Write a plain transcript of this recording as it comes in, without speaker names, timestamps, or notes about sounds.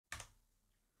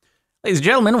Ladies and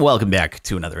gentlemen, welcome back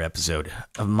to another episode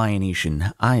of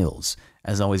Mianitian Isles.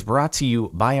 As always, brought to you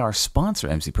by our sponsor,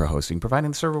 MC Pro Hosting, providing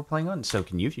the server we're playing on. So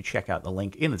can you, if you check out the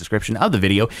link in the description of the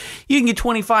video, you can get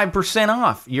 25%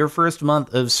 off your first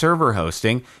month of server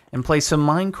hosting and play some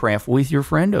Minecraft with your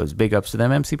friendos. Big ups to them,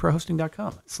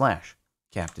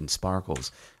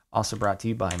 mcprohosting.com/CaptainSparklez. Also brought to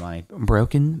you by my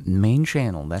broken main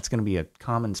channel. That's going to be a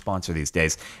common sponsor these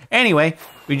days. Anyway,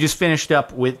 we just finished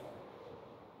up with...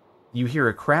 You hear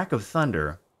a crack of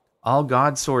thunder. All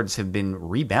god swords have been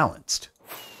rebalanced.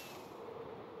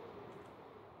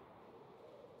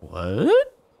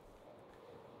 What?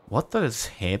 What has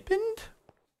happened?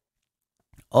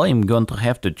 I'm going to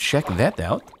have to check that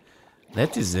out.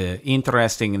 That is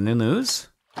interesting news.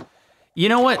 You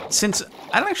know what? Since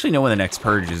I don't actually know when the next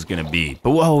purge is going to be.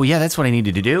 But, oh, yeah, that's what I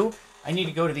needed to do. I need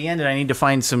to go to the end and I need to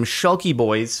find some shulky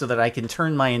boys so that I can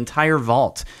turn my entire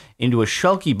vault into a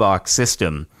shulky box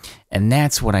system. And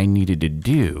that's what I needed to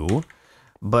do.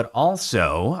 But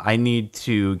also, I need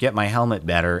to get my helmet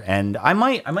better. And I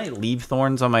might leave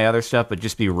thorns on my other stuff, but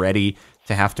just be ready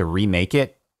to have to remake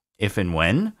it if and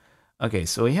when. Okay,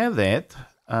 so we have that.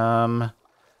 I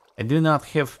do not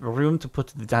have room to put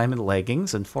the diamond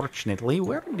leggings, unfortunately.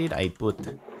 Where did I put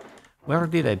the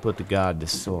god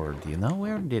sword? You know,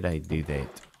 where did I do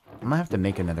that? I'm gonna have to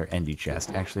make another endy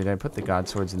chest. Actually, did I put the god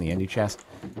swords in the endy chest?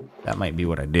 That might be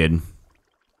what I did.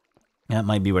 That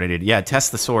might be what I did. Yeah,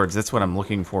 test the swords. That's what I'm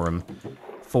looking for them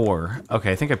for.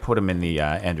 Okay, I think I put them in the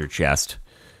ender chest,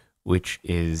 which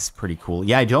is pretty cool.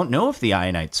 Yeah, I don't know if the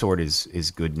Ionite sword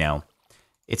is good now.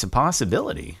 It's a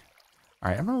possibility.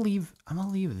 All right, I'm gonna leave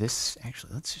this.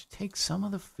 Actually, let's just take some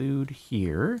of the food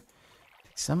here.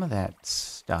 Take some of that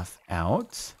stuff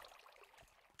out.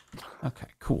 Okay,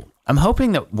 cool. I'm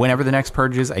hoping that whenever the next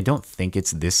purge is, I don't think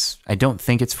it's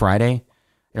Friday.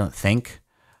 I don't think.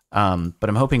 But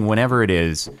I'm hoping whenever it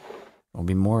is, there'll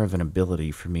be more of an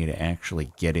ability for me to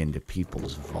actually get into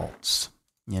people's vaults.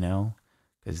 You know?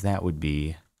 Because that would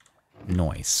be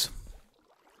nice.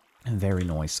 Very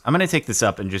nice. I'm going to take this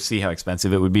up and just see how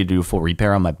expensive it would be to do a full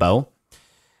repair on my bow.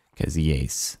 Because,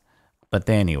 yes. But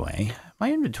anyway,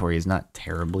 my inventory is not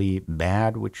terribly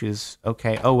bad, which is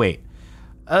okay. Oh, wait.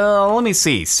 Let me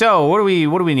see. So, what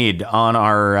do we need on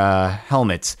our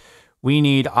helmets? We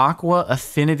need Aqua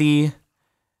Affinity,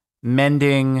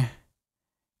 Mending,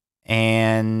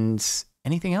 and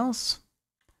anything else?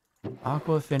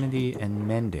 Aqua Affinity and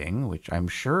Mending, which I'm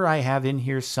sure I have in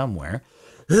here somewhere.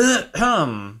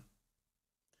 Come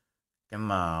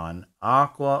on.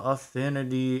 Aqua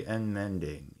Affinity and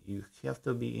Mending. You have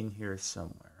to be in here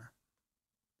somewhere.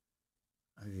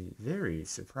 I'd be very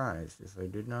surprised if I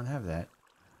did not have that.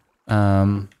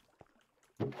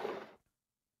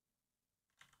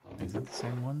 Is that the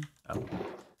same one? Oh,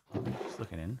 I'm just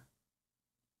looking in.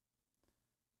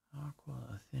 Aqua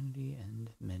Affinity and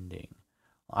Mending.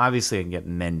 Well, obviously I can get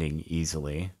Mending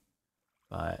easily,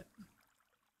 but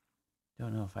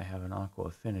don't know if I have an Aqua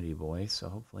Affinity boy, so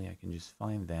hopefully I can just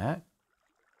find that.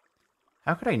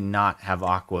 How could I not have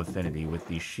Aqua Affinity with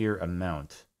the sheer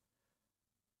amount?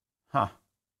 Huh.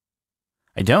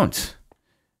 I don't.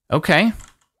 Okay.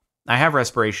 I have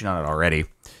Respiration on it already,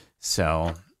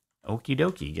 so okie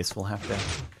dokie. Guess we'll have to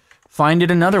find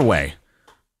it another way.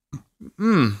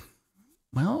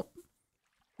 Well,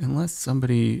 unless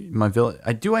somebody... My village...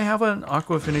 Do I have an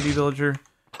Aqua Affinity villager?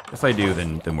 If I do,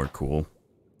 then we're cool.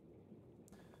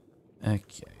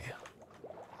 Okay.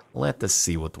 Let us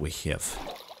see what we have.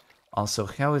 Also,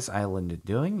 how is Island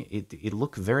doing? It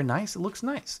looks very nice. It looks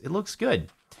nice. It looks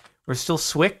good. We're still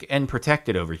swick and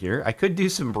protected over here. I could do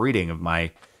some breeding of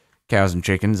my cows and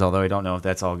chickens, although I don't know if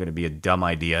that's all going to be a dumb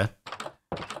idea.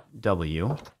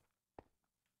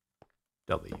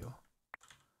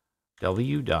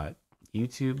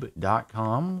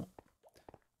 w.youtube.com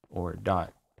or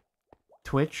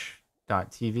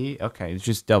 .twitch.tv. Okay, it's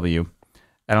just W.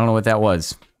 I don't know what that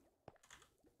was.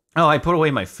 Oh, I put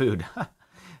away my food.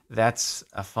 That's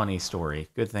a funny story.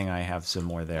 Good thing I have some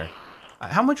more there.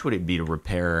 How much would it be to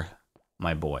repair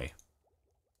my boy?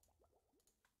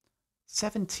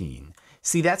 17.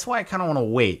 See, that's why I kind of want to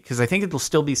wait, because I think it'll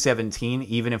still be 17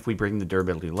 even if we bring the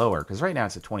durability lower, because right now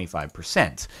it's at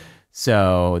 25%.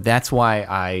 So that's why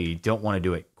I don't want to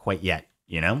do it quite yet,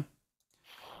 you know? And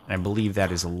I believe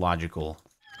that is a logical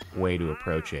way to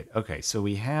approach it. Okay, so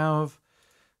we have...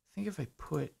 I think if I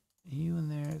put you in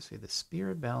there, say the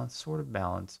spirit balance, sword of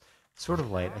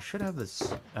light. I should have this.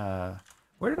 Where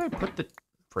did I put the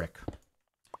frick?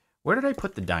 Where did I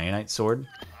put the Dionite sword?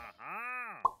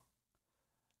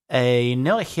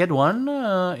 No, I had one,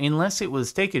 unless it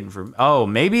was taken from... Oh,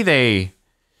 maybe they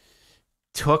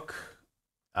took...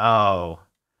 Oh.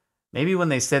 Maybe when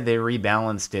they said they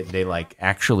rebalanced it, they like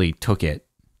actually took it.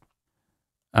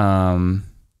 That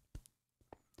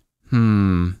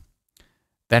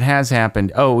has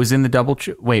happened. Oh, it was in the double...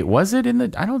 Wait, was it in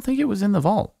the... I don't think it was in the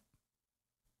vault.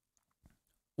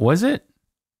 Was it?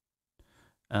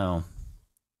 Oh.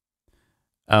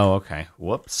 Oh, okay.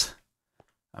 Whoops.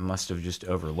 I must have just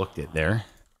overlooked it there.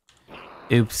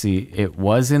 Oopsie. It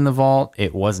was in the vault.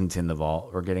 It wasn't in the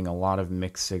vault. We're getting a lot of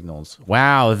mixed signals.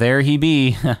 Wow, there he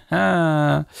be.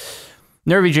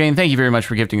 Nervy Jane, thank you very much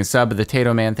for gifting a sub. The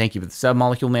Tato Man, thank you for the sub.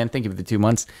 Molecule Man, thank you for the 2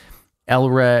 months.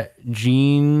 Elra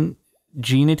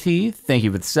Genity, thank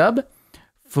you for the sub.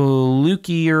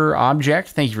 Flukier Object,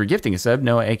 thank you for gifting a sub.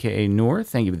 Noah, a.k.a. Noor,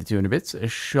 thank you for the 200 bits.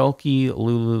 Shulky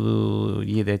Lulu,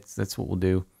 yeah, that's what we'll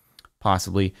do.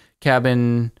 Possibly.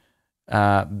 Cabin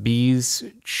Bees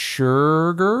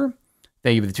Churger,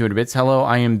 thank you for the 200 bits. Hello,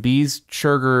 I am Bees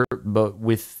Churger, but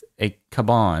with a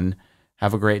Kaban.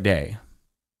 Have a great day.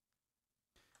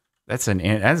 That's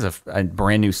a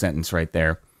brand new sentence right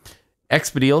there.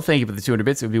 Expedile, thank you for the 200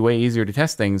 bits. It would be way easier to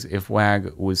test things if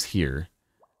WAG was here.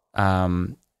 I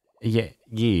mean,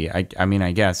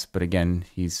 I guess, but again,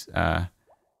 he's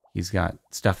got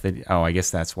stuff that... Oh, I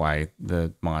guess that's why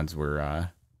the mods were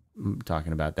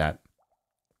talking about that.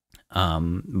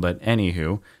 But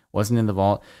anywho, wasn't in the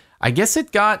vault. I guess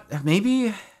it got...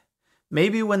 Maybe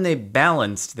when they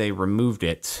balanced, they removed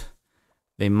it.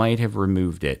 They might have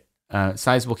removed it.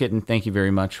 Sizable Kitten, thank you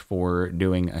very much for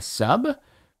doing a sub.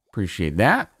 Appreciate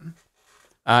that.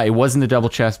 It wasn't the double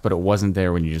chest, but it wasn't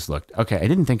there when you just looked. Okay, I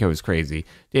didn't think I was crazy.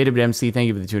 David MC, thank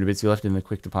you for the 200 bits. You left it in the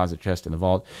quick deposit chest in the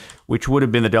vault, which would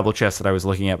have been the double chest that I was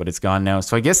looking at, but it's gone now.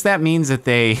 So I guess that means that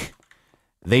they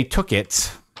took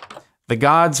it. The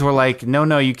gods were like,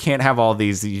 no, you can't have all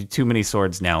these. Too many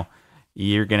swords now.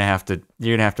 You're gonna have to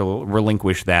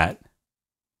relinquish that.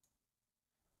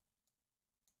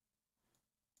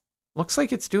 Looks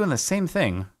like it's doing the same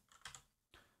thing.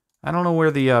 I don't know where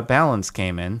the balance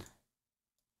came in.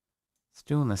 It's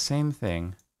doing the same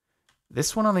thing.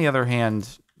 This one, on the other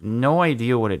hand, no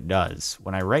idea what it does.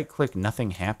 When I right-click,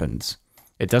 nothing happens.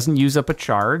 It doesn't use up a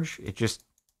charge. It just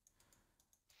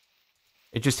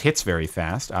hits very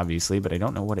fast, obviously, but I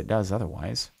don't know what it does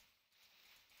otherwise.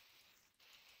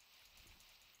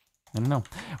 I don't know.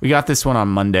 We got this one on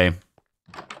Monday,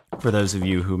 for those of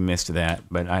you who missed that,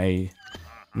 but I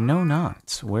know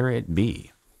not where it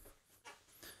be.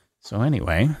 So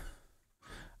anyway,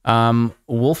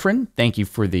 Wolfrin, thank you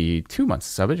for the 2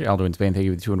 months of subbage. Alduin's Bane, thank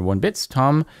you for the 201 bits.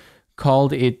 Tom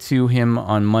called it to him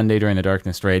on Monday during the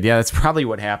Darkness Raid. Yeah, that's probably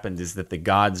what happened, is that the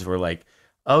gods were like,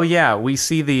 oh yeah, we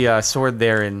see the sword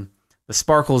there in the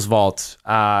Sparklez vault.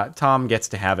 Tom gets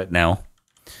to have it now.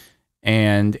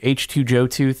 And H2 Joe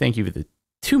 2, thank you for the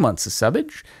 2 months of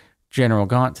subbage. General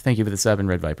Gaunt, thank you for the sub. And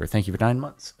Red Viper, thank you for 9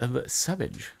 months of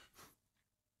subbage.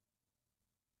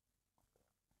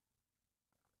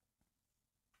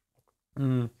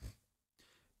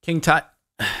 King Tut,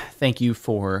 thank you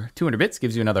for 200 bits.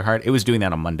 Gives you another heart. It was doing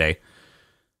that on Monday.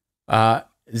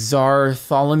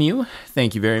 Zartholomew,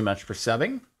 thank you very much for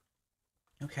subbing.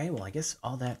 Okay, well, I guess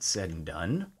all that said and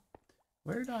done.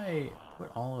 Where did I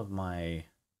put all of my... I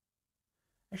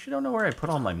actually don't know where I put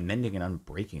all my mending and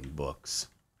unbreaking books.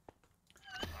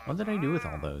 What did I do with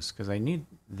all those? Because I need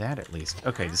that at least.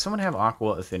 Okay, does someone have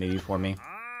Aqua Affinity for me?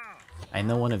 I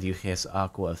know one of you has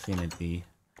Aqua Affinity.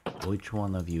 Which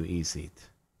one of you is it?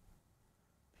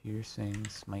 Piercing,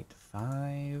 Smite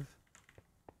 5.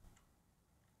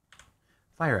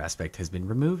 Fire Aspect has been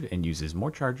removed and uses more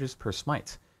charges per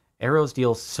smite. Arrows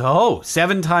deal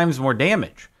 7 times more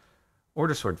damage.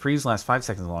 Order Sword, freeze lasts 5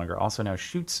 seconds longer. Also now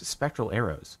shoots spectral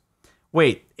arrows.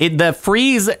 Wait, the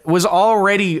freeze was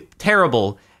already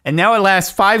terrible, and now it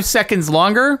lasts 5 seconds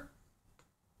longer?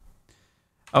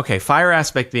 Okay, Fire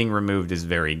Aspect being removed is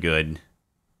very good.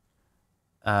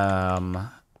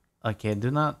 Okay,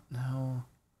 do not know.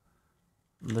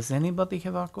 Does anybody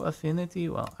have Aqua Affinity?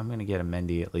 Well, I'm gonna get a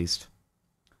Mendy at least.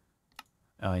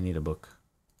 Oh, I need a book.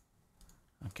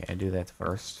 Okay, I do that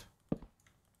first.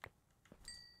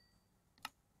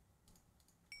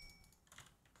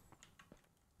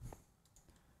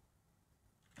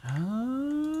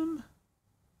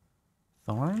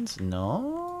 Thorns?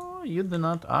 No, you do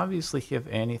not obviously have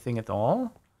anything at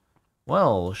all.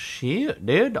 Well, she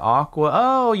did Aqua.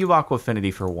 Oh, you Aqua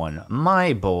Affinity for 1.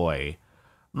 My boy.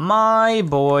 My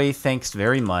boy, thanks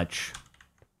very much.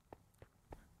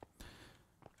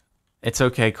 It's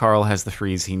okay, Carl has the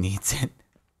freeze, he needs it.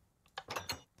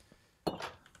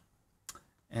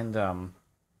 And, I'm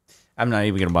not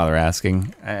even going to bother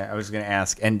asking. I was going to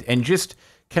ask. And just,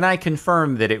 can I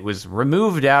confirm that it was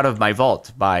removed out of my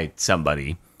vault by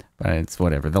somebody? But it's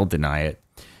whatever. They'll deny it.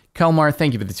 Kelmar,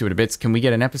 thank you for the 200 bits. Can we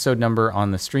get an episode number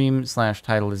on the stream /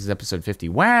 title? This is episode 50.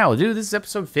 Wow, dude, this is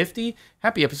episode 50?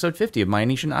 Happy episode 50 of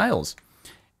Mianitian Isles.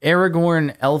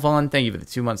 Aragorn Elvon, thank you for the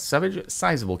 2 months subbage.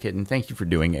 Sizable Kitten, thank you for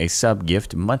doing a sub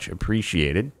gift. Much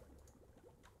appreciated.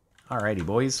 Alrighty,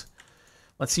 boys.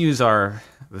 Let's use our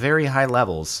very high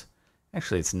levels.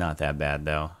 Actually, it's not that bad,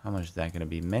 though. How much is that going to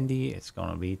be? Mendy, it's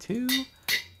going to be 2.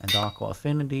 And Aqua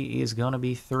Affinity is going to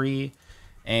be 3.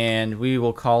 And we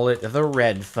will call it the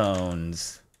Red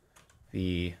Phones.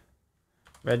 The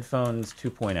Red Phones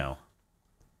 2.0.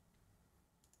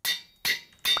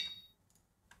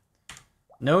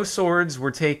 No swords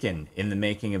were taken in the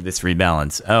making of this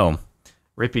rebalance. Oh,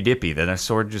 rippy dippy, then a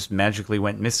sword just magically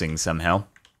went missing somehow.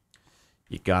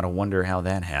 You gotta wonder how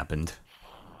that happened.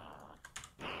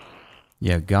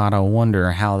 You gotta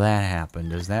wonder how that happened.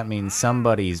 Does that mean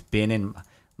somebody's been in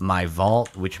my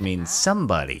vault? Which means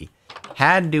somebody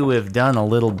had to have done a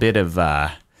little bit of,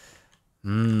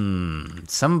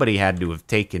 somebody had to have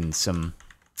taken some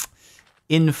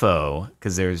info,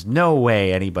 because there's no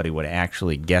way anybody would have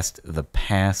actually guessed the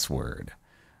password.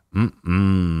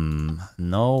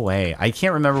 No way. I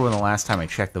can't remember when the last time I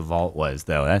checked the vault was,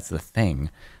 though. That's the thing.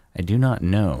 I do not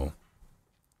know.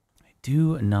 I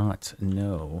do not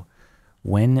know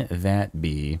when that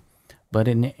be. But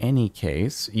in any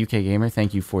case, UK Gamer,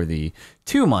 thank you for the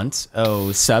 2 months.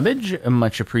 Oh, subbage,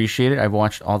 much appreciated. I've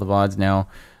watched all the VODs now.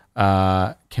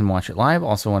 Can watch it live.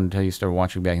 Also wanted to tell you, started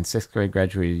watching back in 6th grade,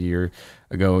 graduated a year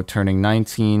ago, turning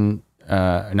 19,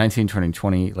 turning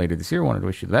 20 later this year. Wanted to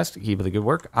wish you the best. Keep up the good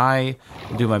work. I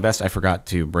will do my best. I forgot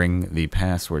to bring the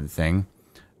password thing.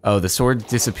 Oh, the sword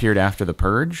disappeared after the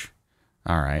purge?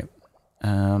 All right.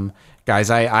 Guys,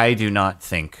 I do not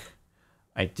think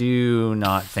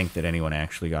that anyone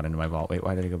actually got into my vault. Wait,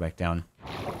 why did I go back down?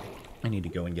 I need to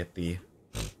go and get the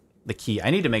key. I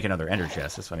need to make another ender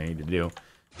chest. That's what I need to do.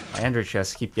 My ender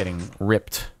chests keep getting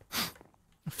ripped.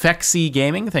 Fexy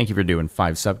Gaming, thank you for doing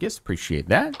 5 sub gifts. Appreciate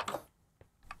that.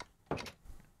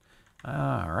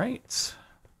 All right.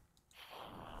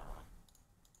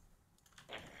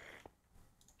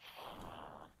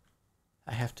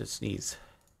 I have to sneeze,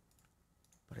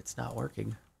 but it's not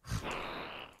working.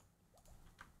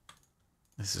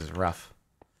 This is rough.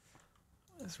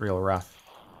 It's real rough.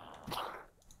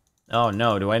 Oh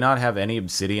no, do I not have any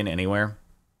obsidian anywhere?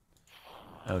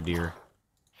 Oh dear.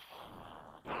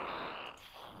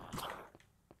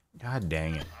 God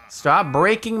dang it. Stop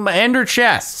breaking my ender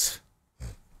chests!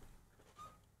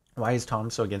 Why is Tom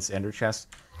so against ender chests?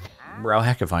 Bro,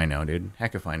 heck if I know, dude.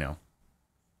 Heck if I know.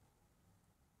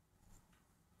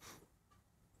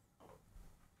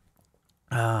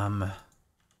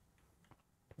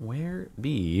 Where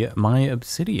be my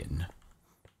obsidian?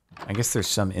 I guess there's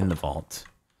some in the vault,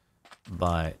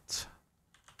 but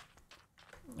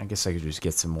I guess I could just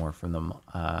get some more from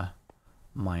the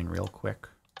mine real quick.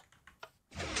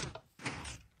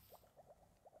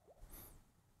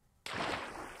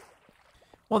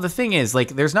 Well, the thing is, like,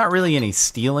 there's not really any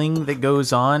stealing that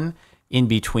goes on in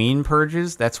between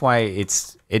purges. That's why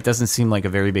it doesn't seem like a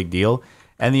very big deal.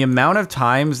 And the amount of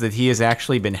times that he has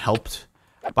actually been helped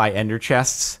by ender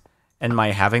chests and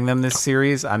my having them this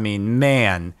series, I mean,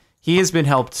 man, he has been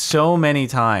helped so many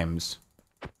times.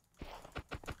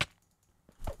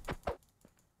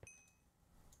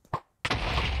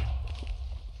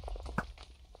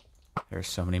 There's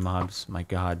so many mobs, my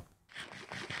god.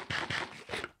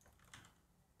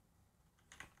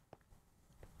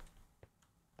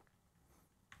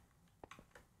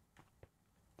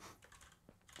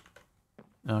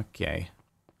 Okay.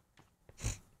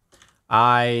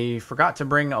 I forgot to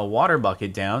bring a water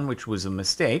bucket down, which was a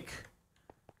mistake.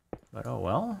 But oh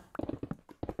well.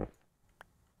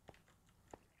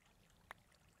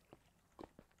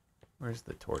 Where's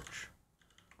the torch?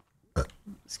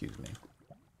 Excuse me.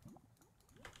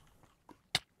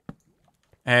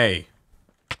 Hey.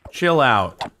 Chill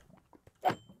out.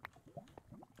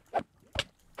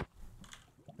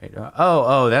 Wait,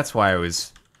 oh, that's why I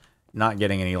was not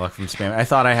getting any luck from spam. I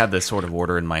thought I had the Sword of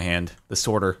Order in my hand. The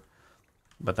sorter.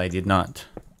 But I did not.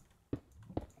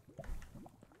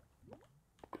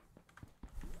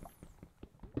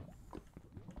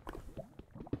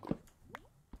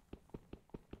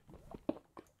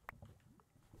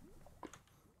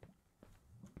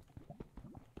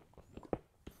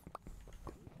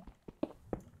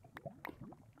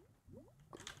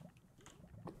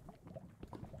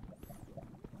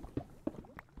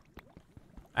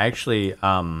 I actually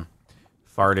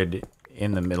farted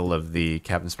in the middle of the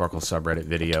CaptainSparklez subreddit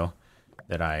video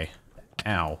that I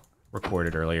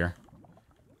recorded earlier.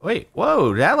 Wait,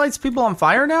 whoa, that lights people on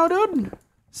fire now, dude?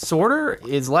 Sorter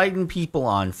is lighting people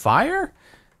on fire?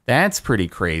 That's pretty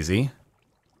crazy.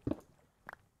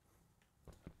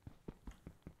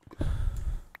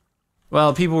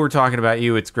 Well, people were talking about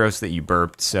you. It's gross that you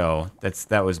burped, so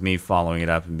that was me following it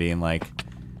up and being like,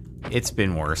 it's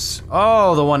been worse.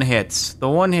 Oh, the one hits. The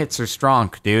one hits are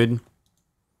strong, dude.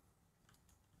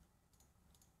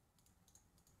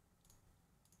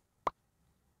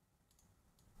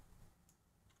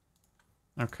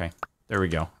 Okay, there we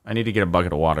go. I need to get a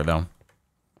bucket of water, though.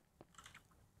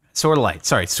 Sword of Light.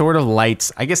 Sorry, Sword of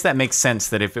Lights. I guess that makes sense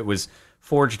that if it was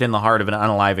forged in the heart of an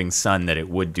unaliving sun, that it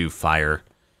would do fire.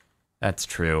 That's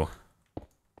true.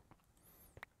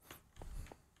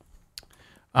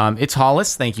 It's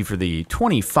Hollis. Thank you for the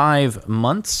 25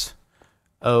 months.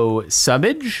 Oh,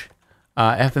 subbage.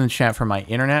 F in the chat for my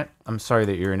internet. I'm sorry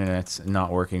that your internet's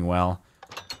not working well.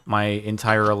 My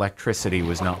entire electricity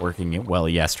was not working well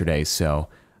yesterday, so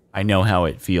I know how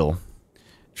it feel.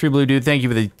 True Blue Dude, thank you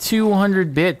for the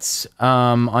 200 bits.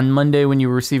 On Monday, when you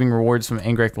were receiving rewards from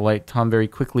Angrak the Light, Tom very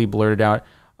quickly blurted out,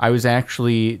 I was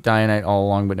actually Dianite all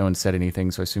along, but no one said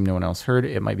anything, so I assume no one else heard.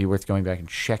 It might be worth going back and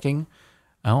checking.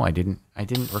 Oh, I didn't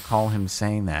recall him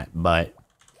saying that, but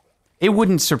it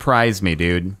wouldn't surprise me,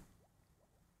 dude.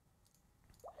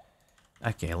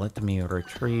 Okay, let me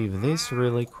retrieve this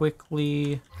really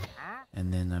quickly.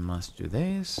 And then I must do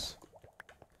this.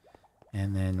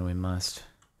 And then we must,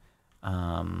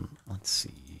 let's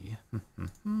see.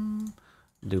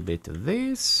 Do a bit of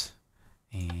this.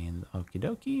 And okie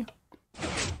dokie.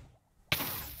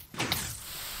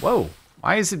 Whoa,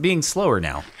 why is it being slower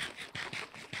now?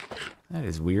 That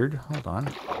is weird. Hold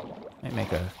on. Might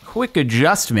make a quick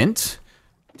adjustment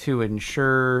to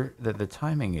ensure that the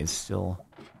timing is still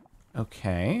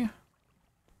okay.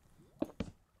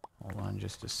 Hold on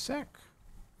just a sec.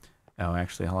 Oh,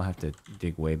 actually, I'll have to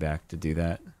dig way back to do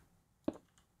that.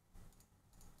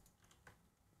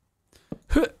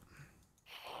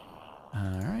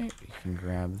 Alright, we can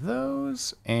grab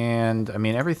those. And, I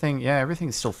mean, everything, yeah,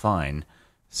 everything's still fine.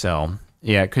 So,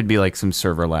 yeah, it could be like some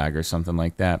server lag or something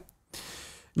like that.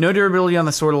 No durability on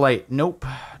the Sword of Light. Nope.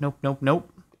 Nope, nope, nope.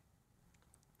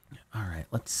 Alright,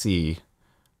 let's see.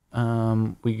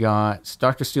 We got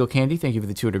Dr. Steel Candy. Thank you for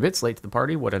the 200 bits. Late to the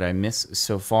party. What did I miss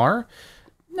so far?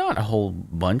 Not a whole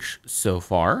bunch so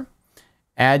far.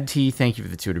 Ad T, thank you for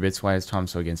the 200 bits. Why is Tom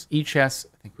so against e-chess?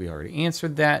 I think we already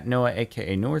answered that. Noah,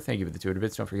 a.k.a. Noor, thank you for the 200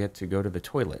 bits. Don't forget to go to the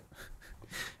toilet.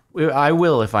 I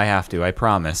will if I have to. I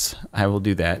promise. I will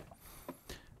do that.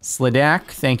 Slidak,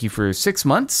 thank you for 6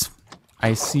 months.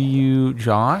 I see you,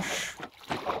 Josh.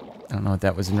 I don't know what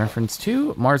that was in reference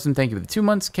to. Marsden, thank you for the 2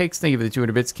 months. Cakes, thank you for the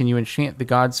 200 bits. Can you enchant the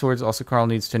God Swords? Also, Carl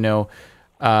needs to know,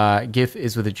 GIF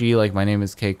is with a G, like my name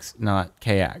is Cakes, not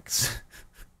KX.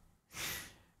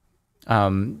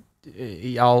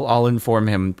 I'll inform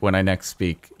him when I next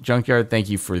speak. Junkyard, thank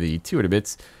you for the 200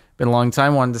 bits. Been a long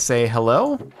time. Wanted to say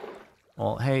hello.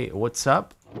 Well, hey, what's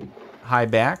up? Hi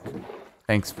back.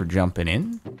 Thanks for jumping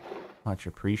in. Much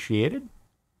appreciated.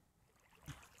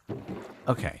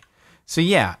 Okay. So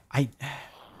yeah,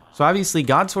 so obviously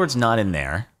Godsword's not in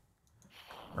there,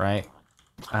 right?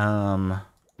 Let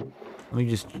me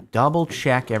just double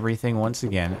check everything once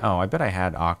again. Oh, I bet I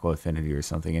had Aqua Affinity or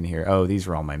something in here. Oh, these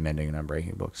are all my Mending and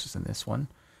Unbreaking books just in this one.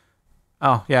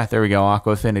 Oh, yeah, there we go,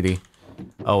 Aqua Affinity.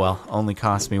 Oh well, only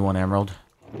cost me 1 emerald.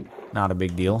 Not a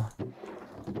big deal.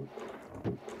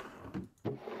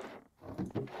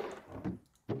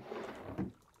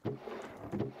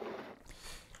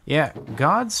 Yeah,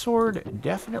 Godsword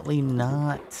definitely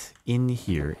not in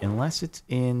here, unless it's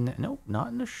in... Nope, not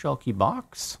in the Shulky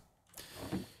box.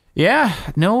 Yeah,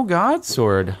 no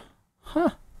Godsword.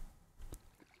 Huh. I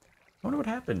wonder what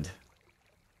happened.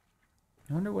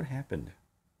 I wonder what happened.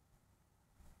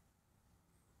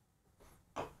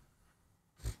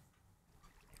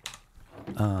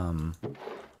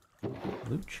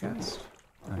 Loot chest?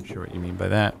 Not sure what you mean by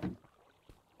that.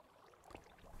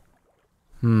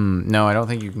 No, I don't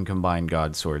think you can combine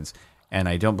God Swords. And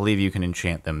I don't believe you can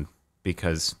enchant them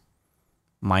because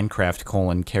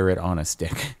Minecraft : carrot on a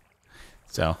stick.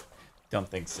 So, don't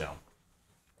think so.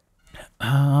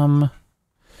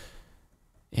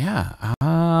 Yeah,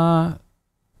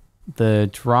 the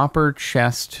dropper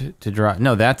chest to drop...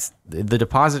 No, that's... The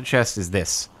deposit chest is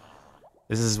this.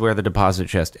 This is where the deposit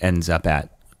chest ends up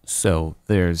at. So,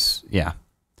 there's... Yeah.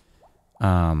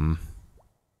 I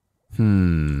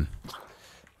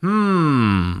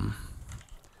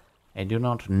do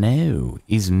not know.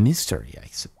 Is mystery, I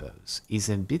suppose. Is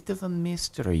a bit of a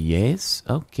mystery, yes?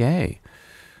 Okay.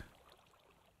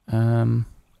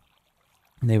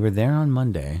 They were there on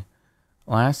Monday.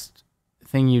 Last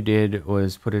thing you did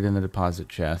was put it in the deposit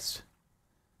chest.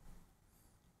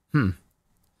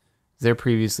 There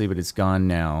previously, but it's gone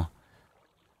now.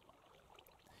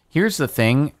 Here's the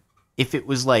thing. If it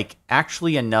was like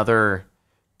actually another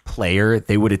player,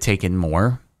 they would have taken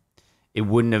more. They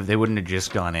wouldn't have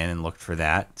just gone in and looked for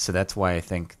that. So that's why I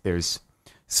think there's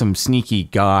some sneaky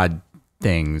god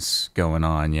things going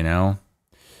on, you know?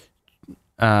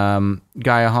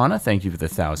 Gaiahana, thank you for the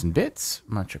 1,000 bits.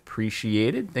 Much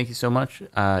appreciated. Thank you so much.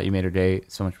 You made our day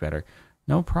so much better.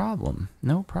 No problem.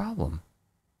 No problem.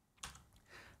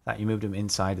 Thought you moved him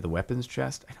inside of the weapons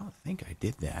chest. I don't think I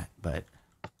did that, but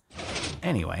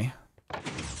anyway.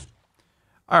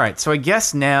 All right, so I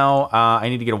guess now I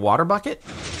need to get a water bucket,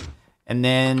 and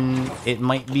then it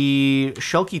might be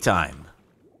Shulky time,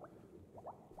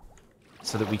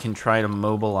 so that we can try to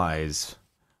mobilize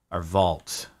our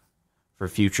vault for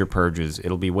future purges.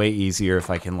 It'll be way easier if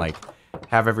I can like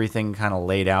have everything kind of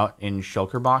laid out in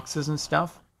shulker boxes and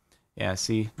stuff. Yeah,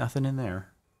 see, nothing in there.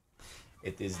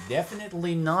 It is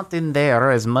definitely not in there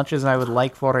as much as I would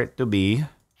like for it to be.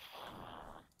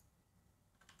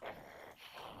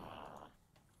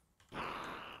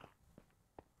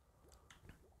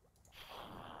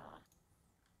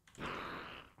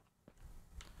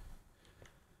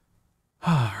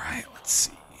 All right, let's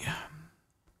see.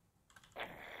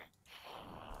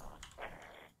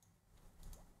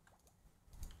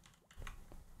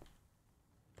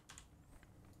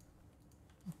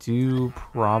 Do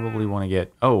probably want to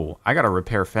get... Oh, I got to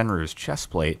repair Fenrir's chest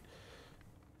plate.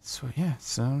 So, yeah,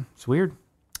 so it's weird.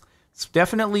 It's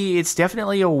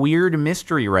definitely a weird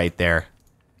mystery right there.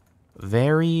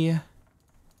 Very,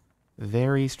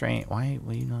 very strange. Why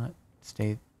will you not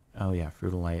stay... Oh, yeah,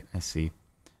 Fruit of Light. I see.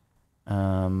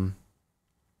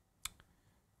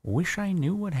 Wish I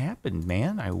knew what happened,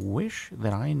 man. I wish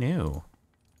that I knew.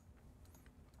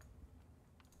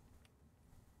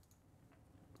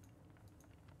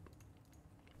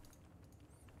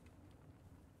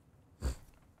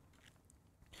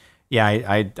 Yeah,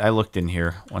 I looked in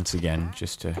here once again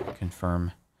just to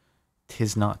confirm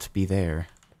 'tis not be there.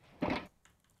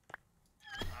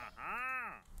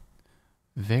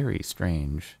 Very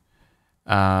strange.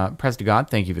 Press to God,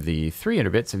 thank you for the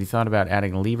 300 bits. Have you thought about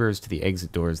adding levers to the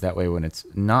exit doors? That way when it's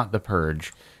not the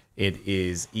purge, it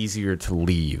is easier to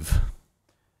leave.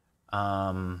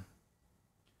 I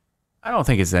don't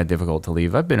think it's that difficult to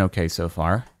leave. I've been okay so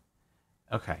far.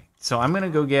 Okay, so I'm going to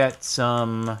go get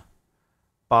some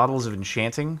bottles of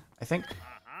enchanting, I think,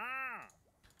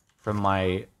 from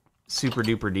my super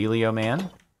duper dealio man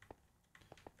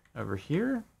over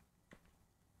here.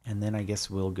 And then I guess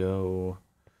we'll go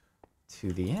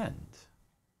to the end.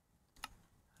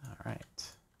 All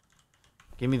right.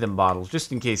 Give me them bottles,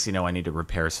 just in case, you know, I need to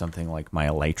repair something like my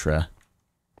elytra.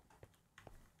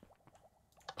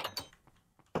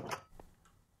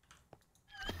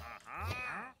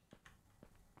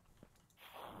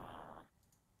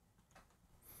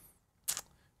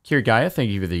 Kirigaya, thank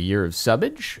you for the year of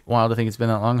subbage. Wild to think it's been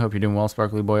that long. Hope you're doing well,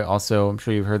 Sparkly Boy. Also, I'm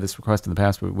sure you've heard this request in the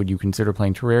past, but would you consider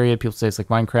playing Terraria? People say it's like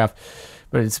Minecraft,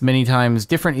 but it's many times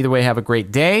different. Either way, have a great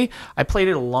day. I played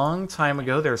it a long time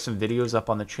ago. There are some videos up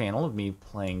on the channel of me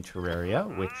playing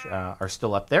Terraria, which are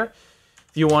still up there.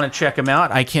 If you want to check them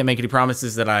out, I can't make any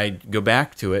promises that I go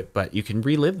back to it, but you can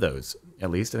relive those, at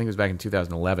least. I think it was back in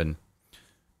 2011.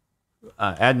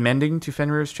 Add mending to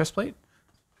Fenrir's chestplate?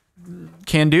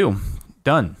 Can do.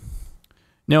 Done.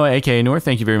 Noah, a.k.a. North,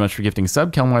 thank you very much for gifting a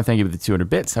sub. Kelmar, thank you for the 200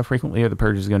 bits. How frequently are the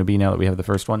purges going to be now that we have the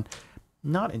first one?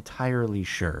 Not entirely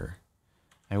sure.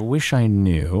 I wish I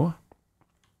knew. All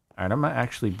right, I'm going to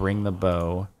actually bring the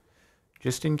bow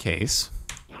just in case.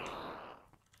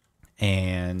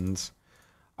 And,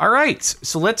 all right,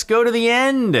 so let's go to the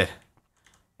end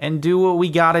and do what we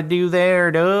got to do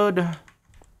there, dude.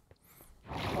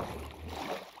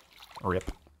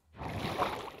 Rip.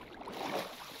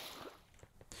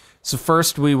 So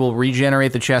first we will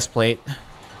regenerate the chest plate.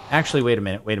 Actually, wait a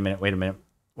minute.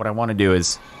 What I want to do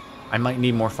is, I might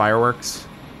need more fireworks.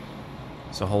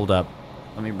 So hold up.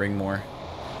 Let me bring more.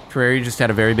 Terraria just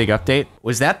had a very big update.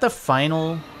 Was that the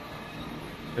final...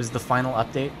 Was the final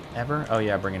update ever? Oh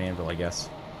yeah, bring an anvil, I guess.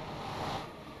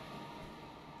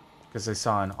 Because I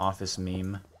saw an Office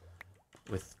meme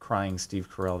with crying Steve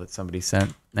Carell that somebody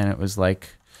sent. And it was like...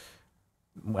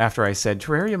 After I said,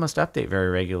 Terraria must update very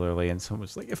regularly, and someone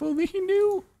was like, if only he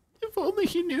knew. If only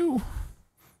he knew.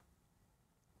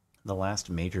 The last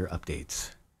major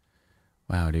updates.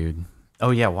 Wow, dude.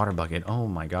 Oh, yeah, water bucket. Oh,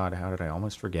 my God, how did I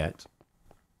almost forget?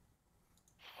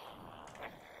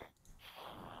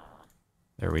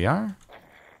 There we are.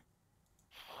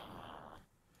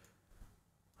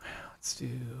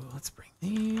 Let's bring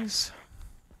these.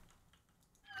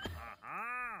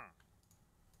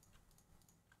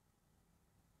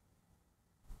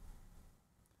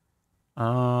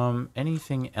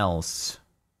 Anything else?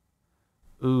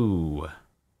 Ooh.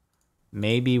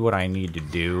 Maybe what I need to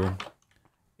do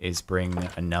is bring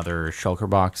another shulker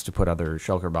box to put other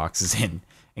shulker boxes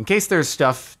in case there's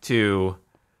stuff to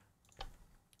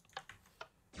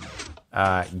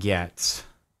get.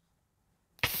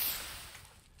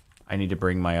 I need to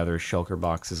bring my other shulker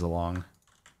boxes along.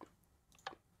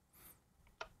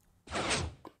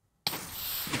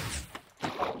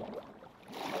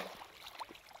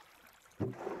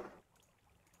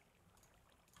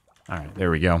 All right,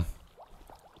 there we go.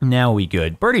 Now we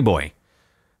good. Birdie Boy,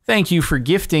 thank you for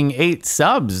gifting 8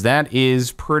 subs. That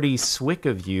is pretty swick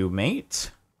of you,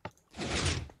 mate.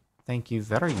 Thank you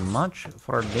very much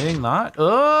for doing that.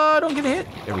 Oh, don't get hit.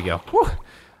 There we go. Whew.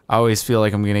 I always feel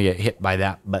like I'm going to get hit by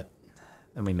that, but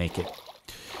then we make it.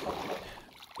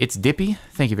 It's Dippy.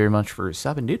 Thank you very much for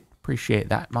subbing, dude. Appreciate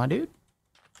that, my dude.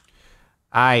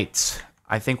 All right.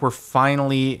 I think we're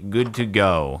finally good to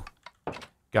go.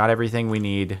 Got everything we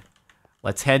need.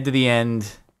 Let's head to the end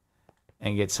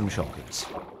and get some shulkers.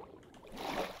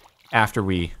 After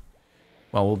we...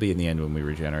 Well, we'll be in the end when we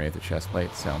regenerate the chest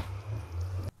plate, so...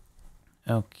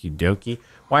 Okie dokie.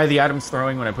 Why are the items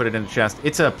throwing when I put it in the chest?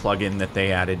 It's a plugin that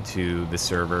they added to the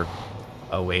server.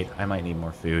 Oh, wait. I might need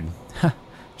more food.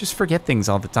 Just forget things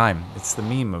all the time. It's the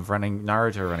meme of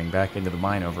Naruto running back into the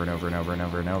mine over and over and over and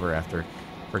over and over after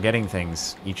forgetting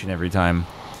things each and every time.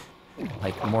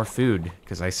 Like, more food,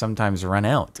 because I sometimes run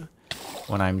out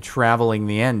when I'm traveling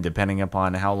the end, depending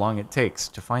upon how long it takes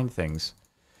to find things.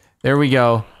 There we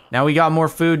go. Now we got more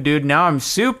food, dude. Now I'm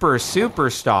super, super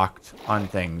stocked on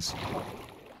things.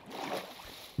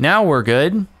 Now we're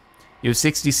good. You have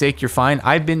 60 sake, you're fine.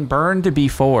 I've been burned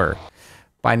before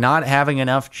by not having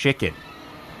enough chicken.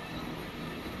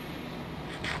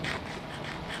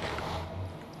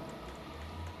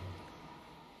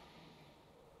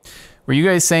 Were you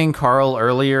guys saying Carl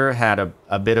earlier had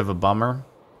a bit of a bummer?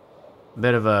 A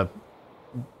bit of a...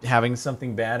 having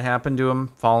something bad happen to him?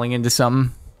 Falling into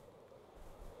something?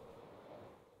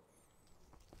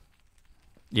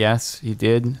 Yes, he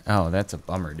did? Oh, that's a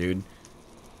bummer, dude.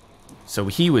 So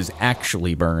he was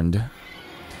actually burned.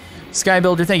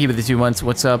 Skybuilder, thank you for the 2 months.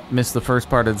 What's up? Missed the first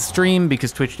part of the stream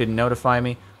because Twitch didn't notify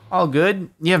me. All good.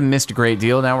 You haven't missed a great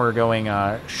deal. Now we're going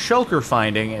shulker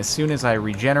finding as soon as I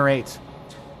regenerate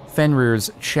Fenrir's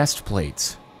chest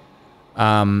plates.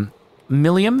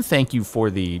 Milliam, thank you for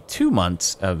the 2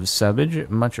 months of subbage.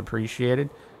 Much appreciated.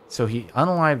 So he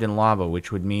unalived in lava,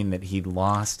 which would mean that he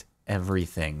lost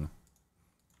everything.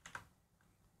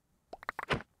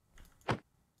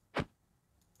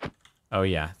 Oh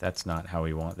yeah, that's not how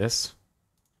we want this.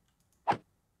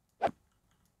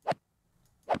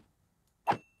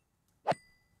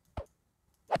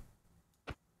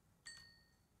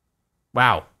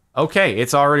 Wow. Okay,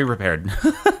 it's already repaired.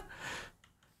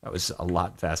 That was a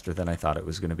lot faster than I thought it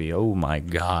was going to be. Oh my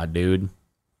god, dude.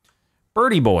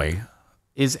 Birdie Boy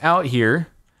is out here.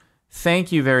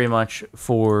 Thank you very much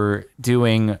for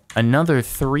doing another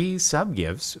 3 sub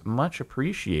gifts. Much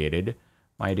appreciated,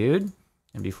 my dude.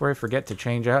 And before I forget to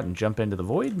change out and jump into the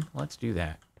void, let's do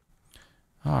that.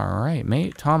 All right,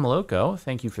 mate. Tom Loco,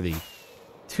 thank you for the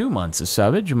 2 months of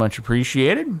subbage. Much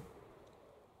appreciated.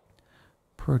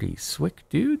 Pretty swick,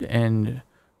 dude. And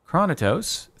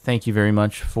Chronotos, thank you very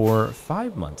much for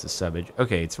 5 months of subbage.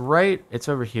 Okay, it's right. It's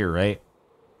over here, right?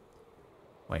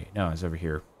 Wait, no, it's over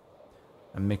here.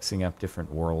 I'm mixing up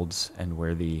different worlds and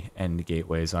where the end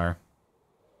gateways are.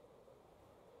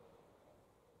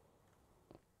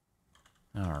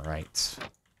 All right.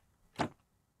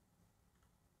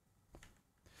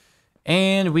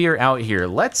 And we are out here.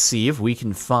 Let's see if we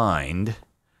can find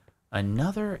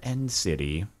another end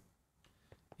city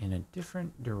in a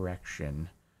different direction.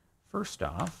 First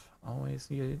off, always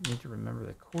need to remember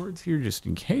the chords here just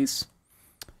in case.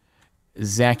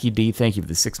 Zachy D, thank you for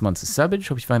the 6 months of subbage.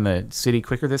 Hope you find the city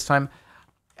quicker this time.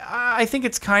 I think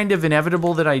it's kind of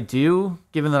inevitable that I do,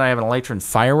 given that I have an Elytra and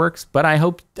fireworks, but I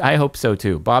hope so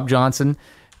too. Bob Johnson,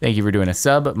 thank you for doing a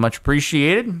sub. Much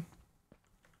appreciated.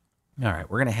 All right,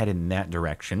 we're going to head in that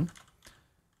direction,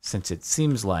 since it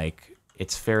seems like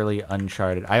it's fairly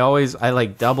uncharted. I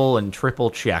like double and triple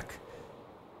check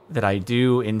that I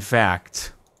do, in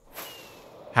fact,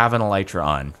 have an Elytra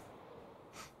on.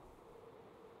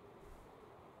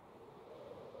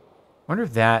 I wonder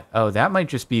if that... Oh, that might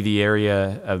just be the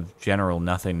area of general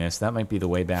nothingness. That might be the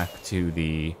way back to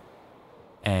the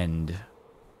end.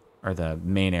 Or the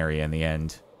main area in the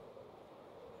end.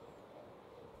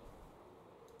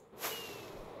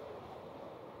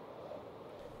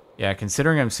 Yeah,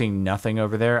 considering I'm seeing nothing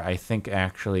over there, I think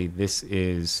actually this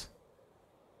is...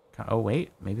 Oh,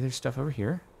 wait. Maybe there's stuff over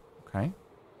here. Okay.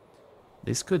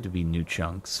 This could be new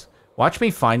chunks. Watch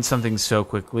me find something so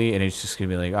quickly, and it's just going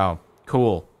to be like, oh,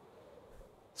 cool.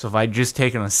 So if I'd just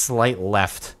taken a slight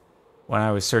left when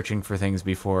I was searching for things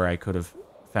before, I could have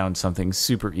found something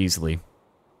super easily.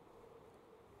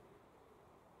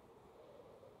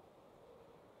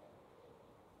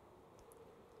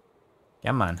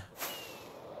 Come on.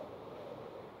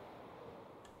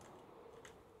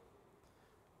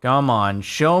 Come on,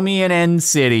 show me an end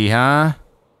city, huh?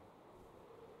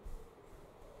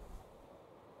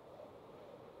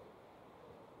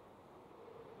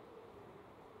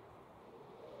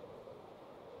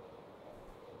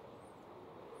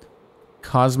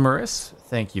 Cosmorus,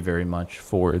 thank you very much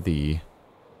for the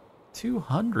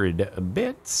 200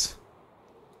 bits.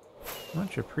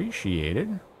 Much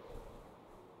appreciated.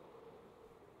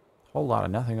 Whole lot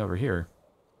of nothing over here.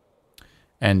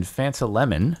 And Fanta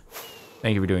Lemon,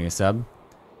 thank you for doing a sub.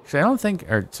 Actually, I don't think,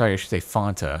 or sorry, I should say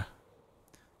Fanta.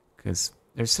 Because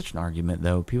there's such an argument,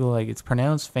 though. People are like, it's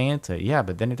pronounced Fanta. Yeah,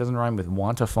 but then it doesn't rhyme with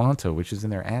Wanta Fanta, which is in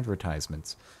their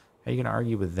advertisements. How are you going to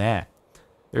argue with that?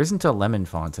 There isn't a lemon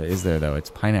Fanta, is there, though? It's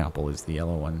pineapple is the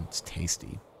yellow one. It's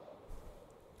tasty.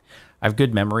 I have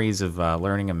good memories of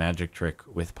learning a magic trick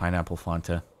with pineapple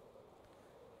Fanta.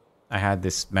 I had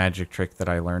this magic trick that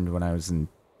I learned when I was in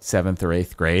 7th or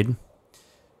 8th grade.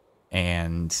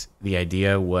 And the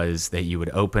idea was that you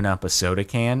would open up a soda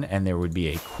can and there would be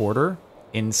a quarter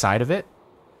inside of it.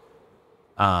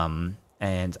 And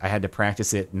I had to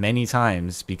practice it many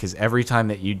times because every time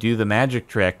that you do the magic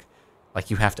trick, like,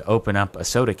 you have to open up a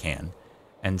soda can.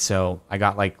 And so I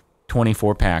got, like,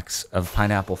 24 packs of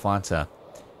pineapple Fanta.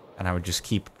 And I would just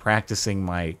keep practicing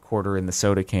my quarter in the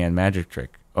soda can magic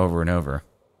trick over and over.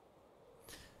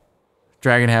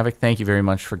 Dragon Havoc, thank you very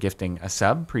much for gifting a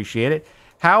sub. Appreciate it.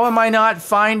 How am I not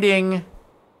finding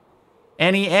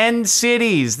any end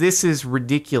cities? This is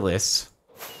ridiculous.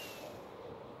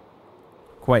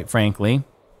 Quite frankly.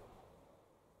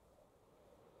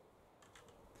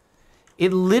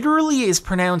 It literally is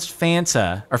pronounced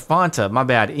Fanta, or Fanta, my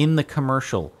bad, in the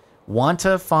commercial.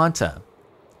 Wanta Fanta.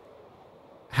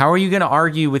 How are you going to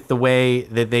argue with the way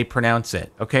that they pronounce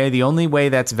it? Okay, the only way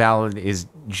that's valid is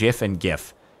GIF and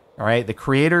GIF. All right, the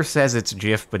creator says it's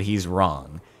GIF, but he's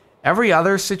wrong. Every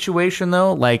other situation,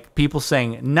 though, like people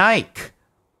saying Nike.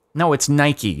 No, it's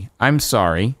Nike. I'm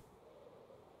sorry.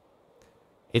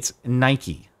 It's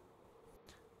Nike.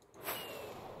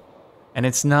 And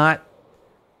it's not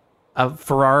a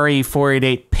Ferrari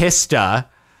 488 Pista.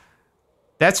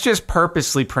 That's just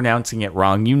purposely pronouncing it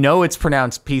wrong. You know it's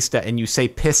pronounced Pista, and you say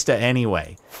Pista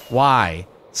anyway. Why?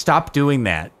 Stop doing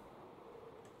that.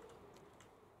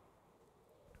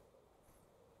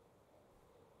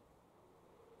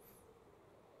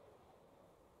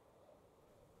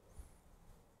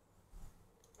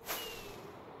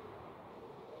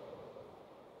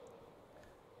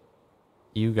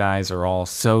 You guys are all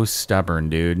so stubborn,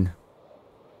 dude. You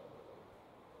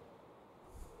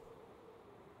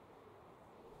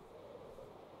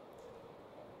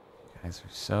guys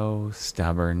are so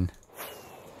stubborn.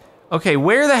 Okay,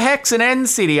 where the heck's an end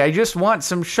city? I just want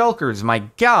some shulkers, my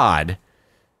god.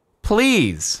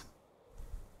 Please.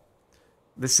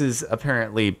 This is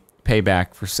apparently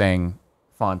payback for saying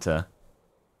Fanta.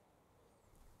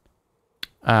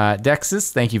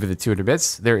 Dexus, thank you for the 200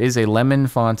 bits. There is a lemon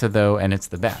Fanta, though, and it's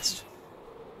the best.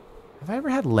 Have I ever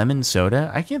had lemon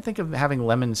soda? I can't think of having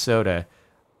lemon soda,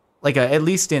 like at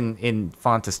least in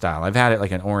Fanta style. I've had it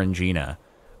like an Orangina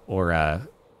or a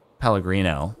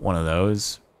Pellegrino, one of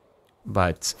those,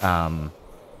 but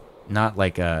not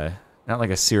like a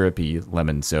syrupy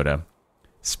lemon soda.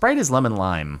 Sprite is lemon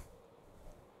lime.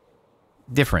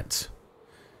 Different.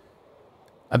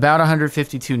 About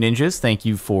 152 ninjas, thank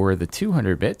you for the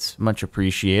 200 bits. Much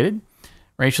appreciated.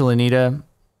 Rachel Anita,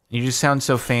 you just sound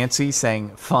so fancy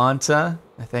saying Fanta.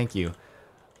 Thank you.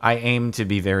 I aim to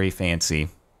be very fancy.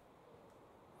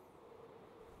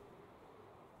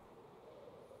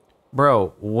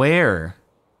 Bro, where?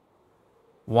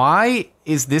 Why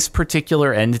is this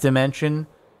particular end dimension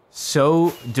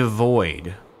so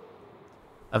devoid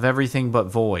of everything but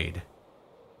void?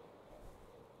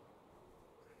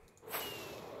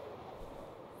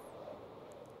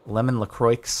 Lemon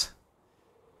LaCroix?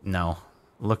 No.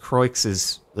 LaCroix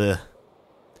is... ugh.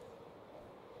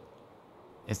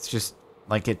 It's just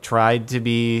like it tried to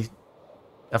be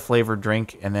a flavored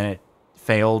drink and then it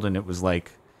failed and it was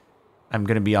like, I'm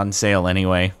going to be on sale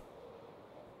anyway.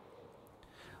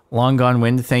 Long Gone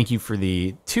Wind, thank you for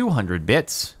the 200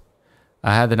 bits.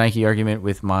 I had the Nike argument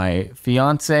with my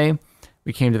fiance.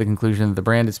 We came to the conclusion that the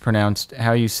brand is pronounced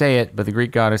how you say it, but the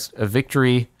Greek goddess of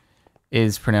victory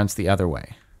is pronounced the other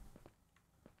way.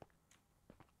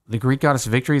 The Greek goddess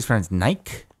of victory is pronounced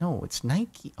Nike? No, it's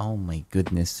Nike. Oh my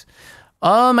goodness.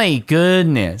 Oh my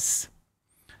goodness.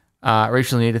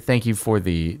 Rachel Nita, thank you for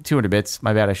the 200 bits.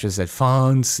 My bad, I should have said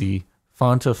Fonzie.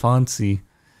 Fonzie.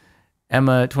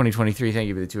 Emma 2023, thank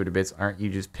you for the 200 bits. Aren't you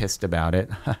just pissed about it?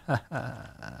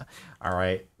 All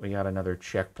right, we got another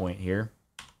checkpoint here.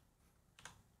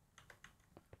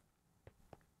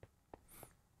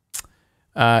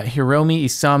 Hiromi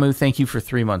Isamu, thank you for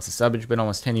 3 months of sub. It's been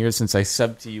almost 10 years since I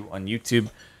subbed to you on YouTube.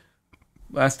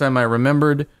 Last time I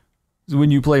remembered was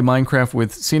when you play Minecraft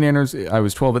with Sea Nanners. I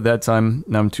was 12 at that time.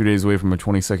 Now I'm 2 days away from my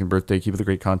 22nd birthday. Keep up the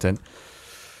great content.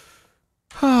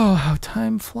 Oh, how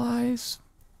time flies.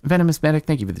 Venomous Medic,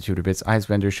 thank you for the 200 bits.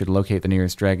 Icebender should locate the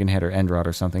nearest Dragon Head or Endrod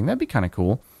or something. That'd be kind of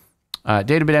cool.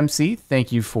 Databit MC,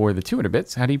 thank you for the 200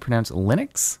 bits. How do you pronounce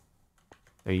Linux?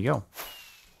 There you go.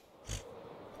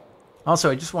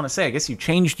 Also, I just want to say, I guess you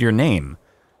changed your name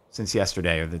since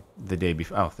yesterday or the day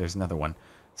before. Oh, there's another one.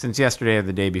 Since yesterday or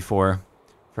the day before,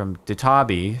 from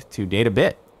Databi to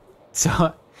Databit.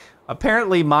 So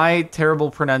apparently my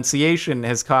terrible pronunciation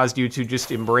has caused you to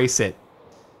just embrace it.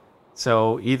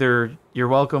 So either you're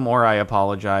welcome or I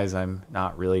apologize. I'm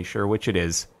not really sure which it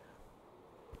is.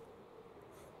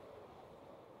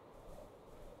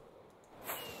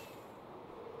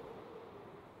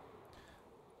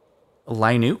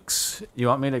 Linux? You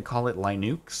want me to call it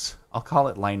Linux? I'll call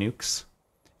it Linux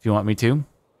if you want me to.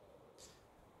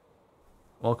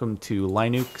 Welcome to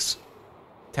Linux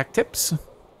Tech Tips.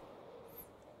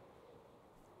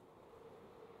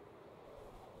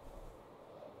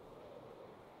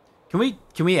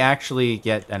 Can we actually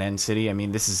get an end city? I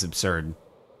mean, this is absurd.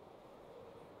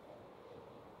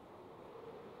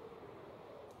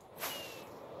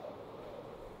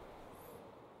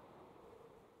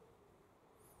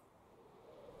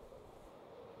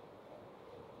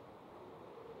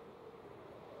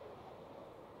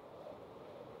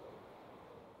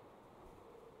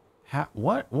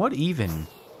 What even?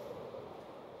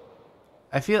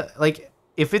 I feel like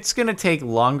if it's gonna take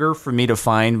longer for me to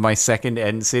find my second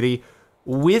end city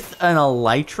with an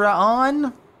elytra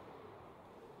on,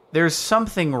 there's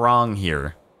something wrong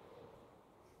here.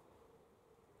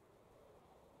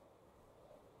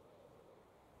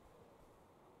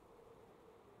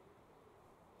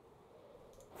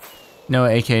 No,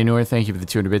 AK Noor, thank you for the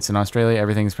 200 bits. In Australia,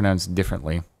 everything's pronounced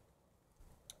differently.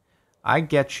 I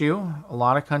get you. A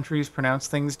lot of countries pronounce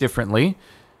things differently.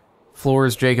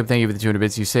 Floors, Jacob, thank you for the 200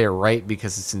 bits. You say it right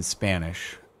because it's in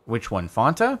Spanish. Which one?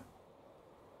 Fanta?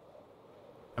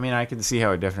 I mean, I can see how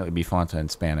it would definitely be Fanta in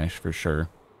Spanish, for sure.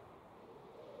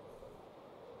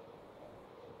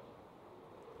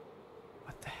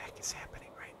 What the heck is happening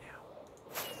right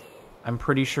now? I'm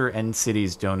pretty sure end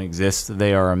cities don't exist.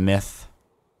 They are a myth.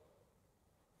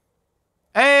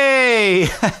 Hey!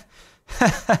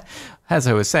 As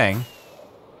I was saying.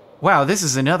 Wow, this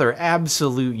is another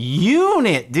absolute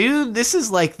unit, dude. This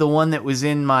is like the one that was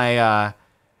in my,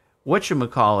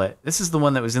 whatchamacallit. This is the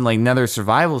one that was in, like, Nether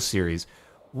Survival Series.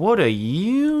 What a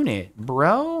unit,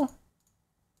 bro.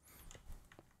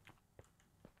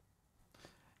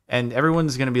 And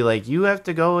everyone's going to be like, you have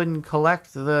to go and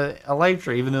collect the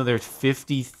elytra, even though there's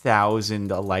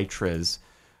 50,000 elytras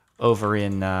over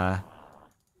in, back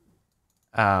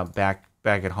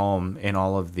at home in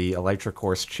all of the elytra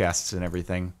course chests and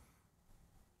everything.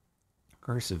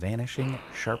 Curse of Vanishing,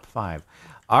 Sharp 5.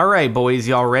 All right, boys,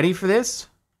 y'all ready for this?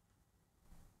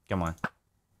 Come on.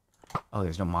 Oh,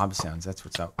 there's no mob sounds. That's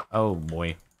what's up. Oh,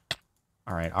 boy.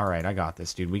 All right, I got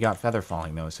this, dude. We got feather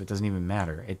falling, though, so it doesn't even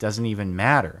matter. It doesn't even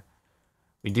matter.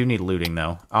 We do need looting,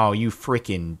 though. Oh, you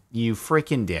frickin'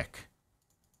 dick.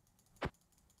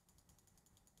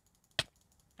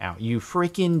 Ow, you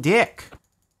frickin' dick.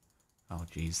 Oh,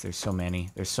 geez, there's so many.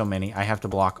 There's so many. I have to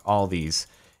block all these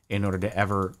in order to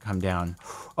ever come down.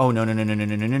 Oh, no.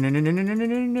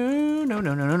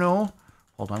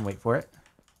 Hold on, wait for it.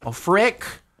 Oh, frick.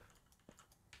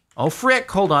 Oh,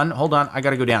 frick. Hold on. I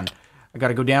gotta go down.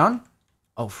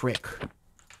 Oh, frick.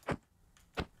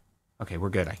 Okay, we're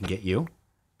good. I can get you.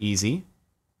 Easy.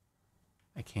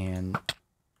 I can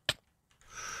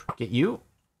get you.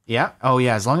 Yeah. Oh,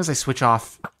 yeah, as long as I switch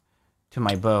off to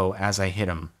my bow as I hit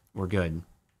him, we're good.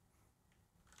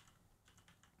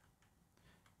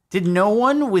 Did no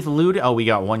one with loot... Oh, we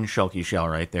got one shulky shell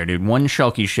right there, dude. One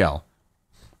shulky shell.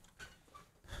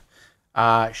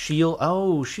 Shield.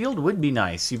 Oh, shield would be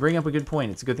nice. You bring up a good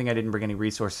point. It's a good thing I didn't bring any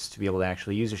resources to be able to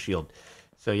actually use a shield.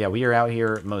 So, yeah, we are out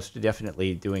here most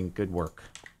definitely doing good work.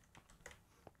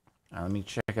 Let me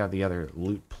check out the other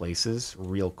loot places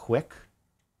real quick.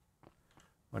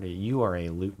 You are a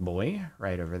loot boy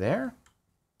right over there.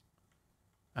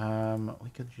 We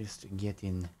could just get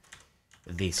in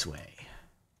this way.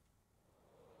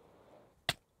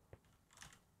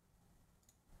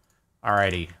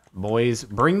 Alrighty, boys,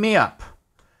 bring me up.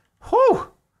 Whew!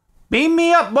 Beam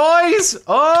me up, boys!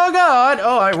 Oh, God!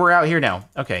 Oh, we're out here now.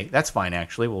 Okay, that's fine,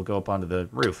 actually. We'll go up onto the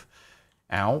roof.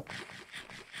 Ow.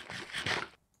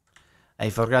 I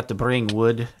forgot to bring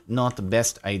wood. Not the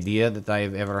best idea that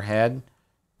I've ever had.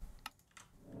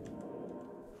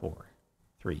 4,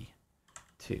 3,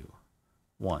 2,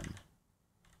 1.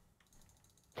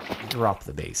 Drop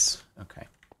the base. Okay.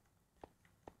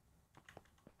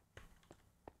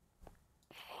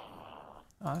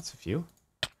 Oh, that's a few.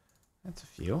 That's a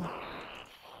few.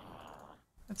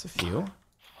 That's a few.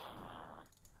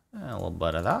 A little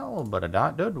bit of that, a little bit of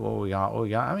that, dude. What we got? What we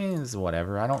got? I mean, it's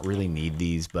whatever. I don't really need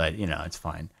these, but, you know, it's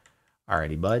fine.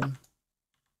 Alrighty, bud.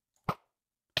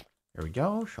 There we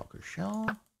go. Shulker shell.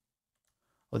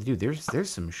 Oh, dude, there's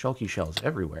some shulky shells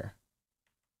everywhere.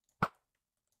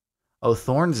 Oh,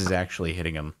 Thorns is actually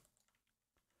hitting him.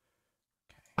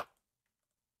 Okay.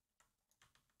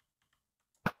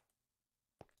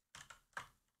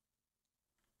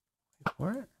 Wait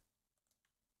for it.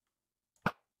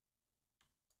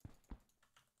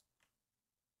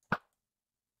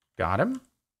 Got him?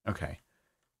 Okay.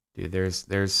 Dude,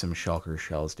 there's some shulker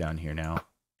shells down here now.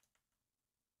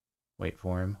 Wait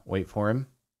for him. Wait for him.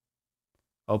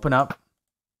 Open up.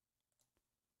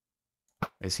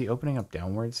 Is he opening up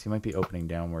downwards? He might be opening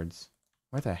downwards.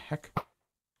 Where the heck?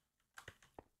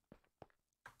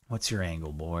 What's your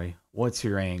angle, boy? What's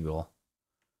your angle?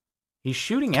 He's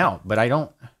shooting out, but I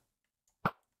don't...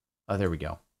 Oh, there we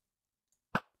go.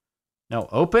 No,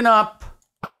 open up!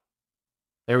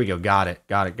 There we go. Got it.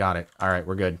 Got it. Got it. All right,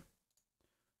 we're good.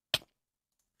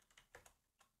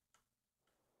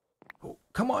 Oh,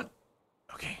 come on.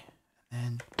 Okay. And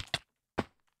then... There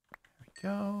we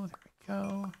go. There we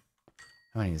go.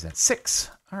 How many is that? 6.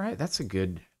 All right, that's a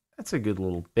good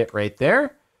little bit right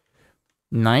there.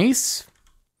 Nice.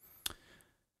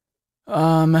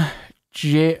 Let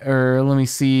me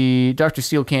see. Dr.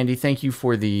 Steel Candy, thank you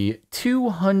for the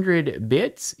 200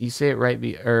 bits. You say it right.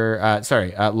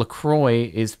 LaCroix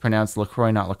is pronounced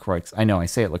LaCroix, not LaCroix. I know, I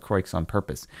say it LaCroix on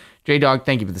purpose. J-Dog,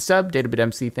 thank you for the sub. Databit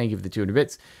MC, thank you for the 200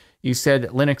 bits. You said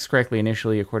Linux correctly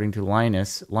initially, according to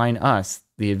Linus,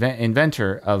 the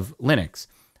inventor of Linux.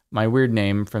 My weird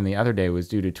name from the other day was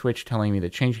due to Twitch telling me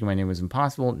that changing my name was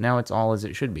impossible. Now it's all as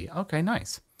it should be. Okay,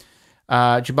 nice.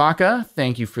 Chewbacca,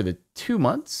 thank you for the 2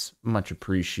 months. Much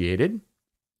appreciated.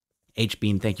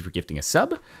 H-Bean, thank you for gifting a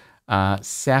sub.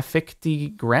 Sapphic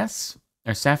Tigress,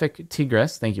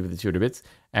 thank you for the 200 bits.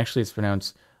 Actually, it's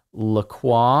pronounced La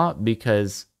Croix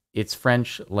because it's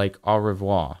French like au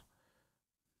revoir.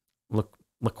 La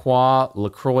Croix,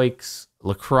 LaCroix,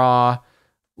 LaCroix,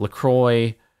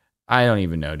 LaCroix. I don't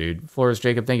even know, dude. Flores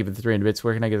Jacob, thank you for the 300 bits.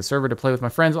 Where can I get a server to play with my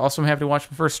friends? Also, I'm happy to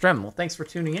watch my first stream. Well, thanks for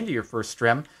tuning into your first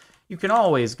stream. You can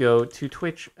always go to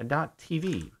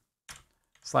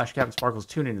twitch.tv/CaptainSparklez,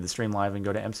 tune into the stream live, and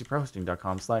go to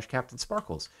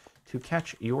mcprohosting.com/CaptainSparklez to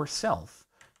catch yourself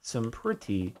some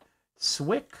pretty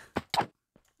swick.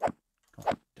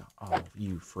 Oh,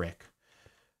 you frick.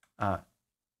 There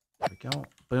we go.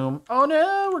 Boom. Oh,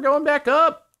 no, we're going back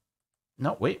up.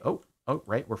 No, wait. Oh,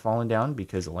 right. We're falling down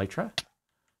because Elytra.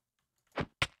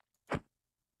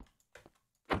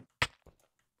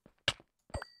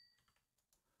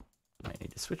 I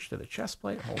need to switch to the chest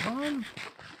plate. Hold on.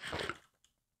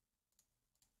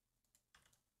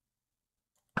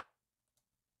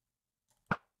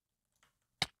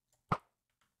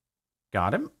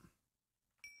 Got him.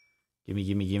 Gimme,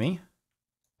 gimme, gimme.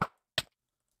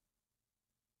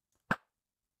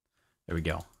 There we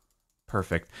go.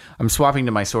 Perfect. I'm swapping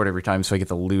to my sword every time so I get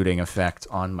the looting effect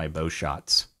on my bow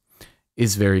shots.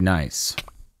 Is very nice.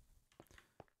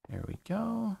 There we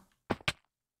go.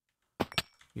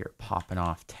 You're popping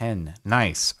off 10.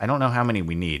 Nice. I don't know how many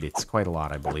we need. It's quite a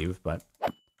lot, I believe, but...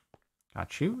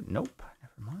 Got you? Nope.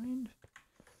 Never mind.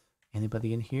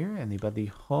 Anybody in here? Anybody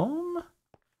home?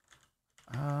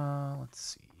 Let's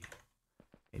see.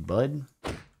 Hey, bud.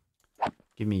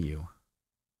 Give me you.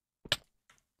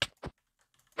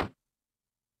 Come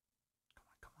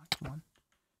on.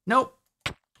 Nope.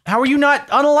 How are you not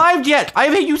unalived yet?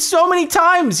 I've hit you so many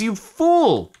times, you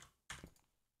fool.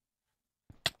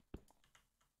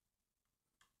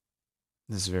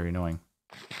 This is very annoying.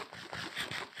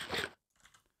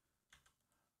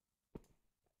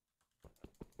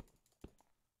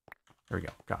 There we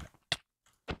go. Got it.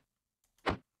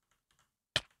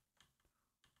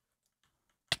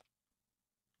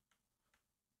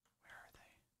 Where are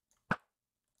they?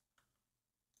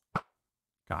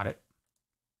 Got it.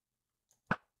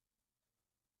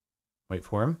 Wait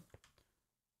for him.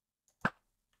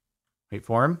 Wait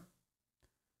for him.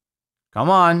 Come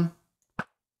on.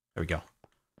 There we go.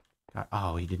 God,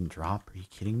 oh, he didn't drop. Are you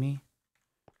kidding me?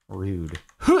 Rude.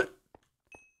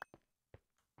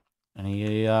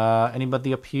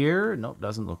 Anybody up here? Nope,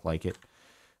 doesn't look like it.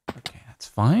 Okay, that's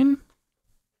fine.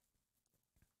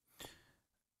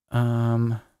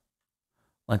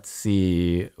 Let's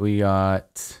see. We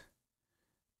got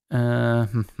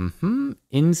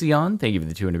Inzion, thank you for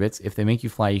the 200 bits. If they make you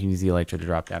fly, you can use the Elytra to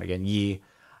drop down again. Yeah,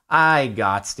 I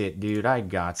got'd it, dude. I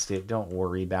got'd it. Don't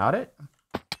worry about it.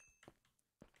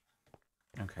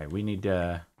 Okay, we need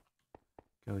to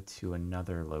go to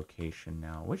another location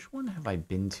now. Which one have I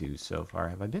been to so far?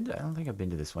 Have I been to... I don't think I've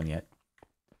been to this one yet.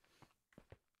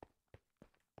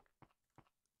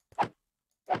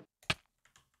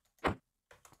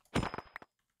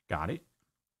 Got it.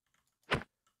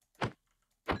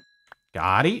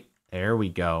 Got it. There we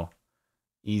go.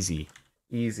 Easy.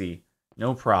 Easy.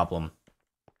 No problem.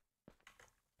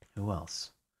 Who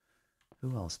else?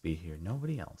 Who else be here?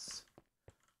 Nobody else.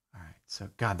 Alright, so,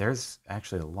 God, there's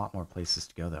actually a lot more places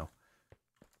to go, though.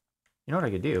 You know what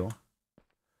I could do?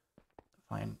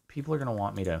 Fine. People are going to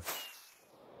want me to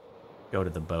go to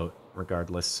the boat,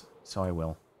 regardless, so I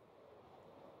will.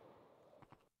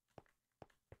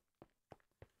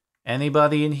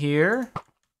 Anybody in here?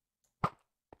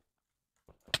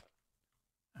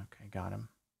 Okay, got him.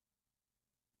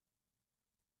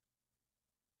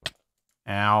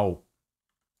 Ow.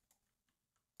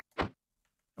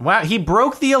 Wow, he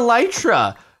broke the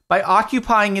Elytra by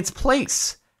occupying its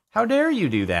place. How dare you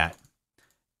do that?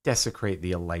 Desecrate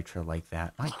the Elytra like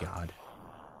that. My God.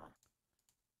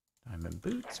 Diamond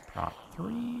boots, prop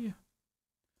 3.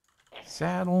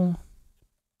 Saddle.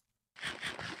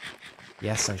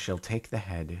 Yes, I shall take the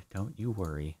head. Don't you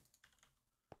worry.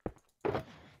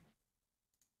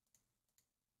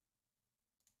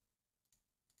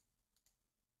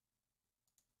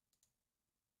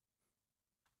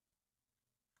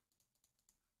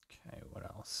 Okay, what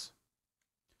else?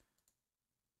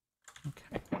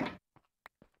 Okay.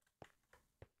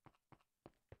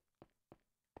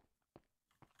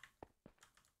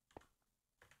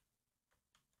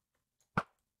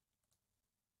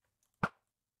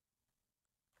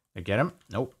 Did I get him?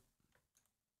 Nope.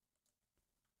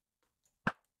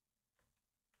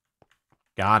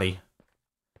 Got he. Did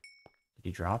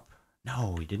he drop?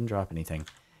 No, he didn't drop anything.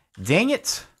 Dang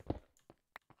it!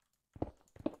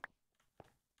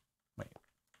 Wait.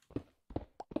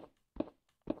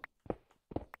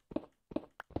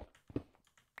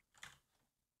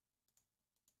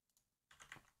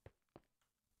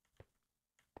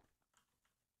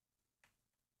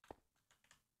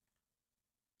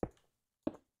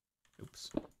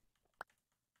 Oops.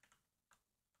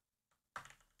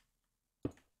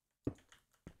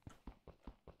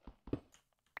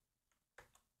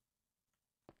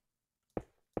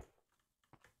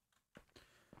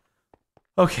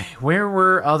 Okay, where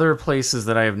were other places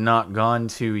that I have not gone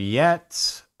to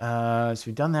yet? So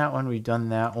we've done that one, we've done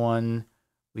that one.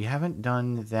 We haven't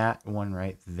done that one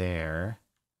right there.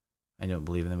 I don't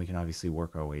believe, and then we can obviously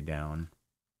work our way down.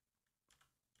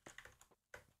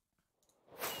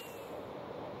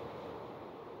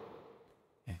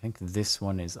 I think this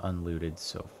one is unlooted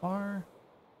so far.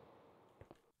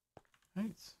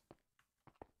 Right.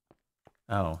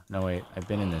 Oh, no wait, I've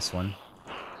been in this one.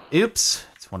 Oops,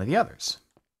 it's one of the others.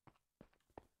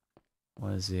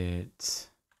 Was it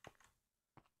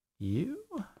you?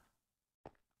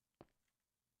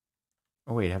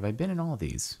 Oh wait, have I been in all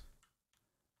these?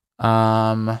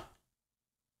 I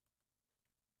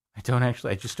don't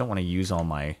actually, I just don't want to use all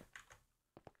my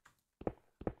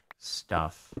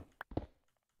stuff.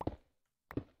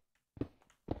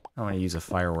 I want to use a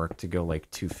firework to go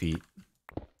like 2 feet.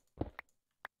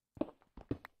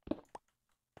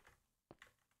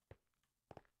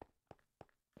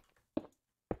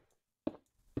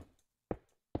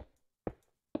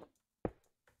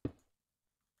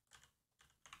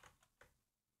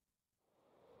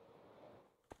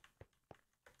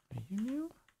 Are you new?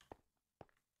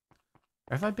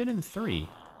 Or have I been in 3?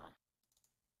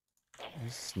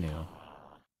 This is new.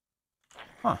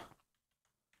 Huh.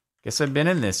 Guess I've been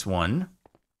in this one.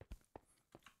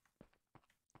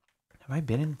 Have I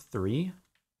been in 3?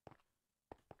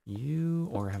 You,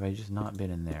 or have I just not been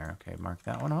in there? Okay, mark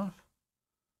that one off.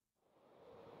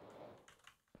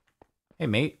 Hey,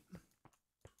 mate.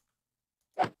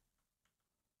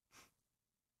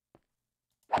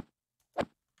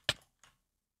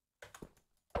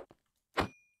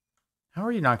 How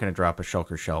are you not going to drop a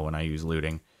shulker shell when I use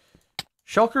looting?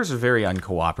 Shulkers are very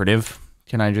uncooperative,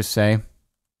 can I just say?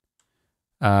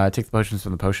 Take the potions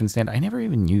from the potion stand. I never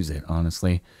even use it,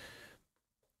 honestly.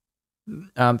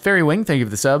 Fairy Wing, thank you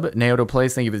for the sub. Naoto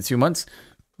Plays, thank you for the 2 months.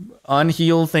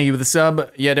 Unheal, thank you for the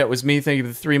sub. Yeah, that was me. Thank you for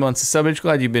the 3 months of subbage.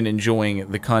 Glad you've been enjoying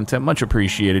the content. Much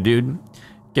appreciated, dude.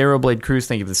 Garo Blade Cruise,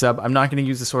 thank you for the sub. I'm not going to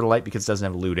use the Sword of Light because it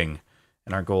doesn't have looting.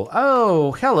 And our goal...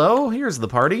 Oh, hello. Here's the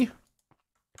party.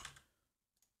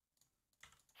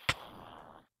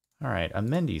 Alright, a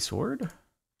Mendy Sword.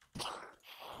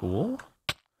 Cool.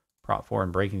 Prot 4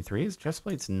 and Breaking 3s.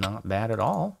 Chestplate's not bad at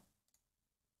all.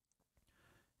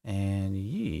 And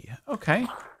yee. Okay.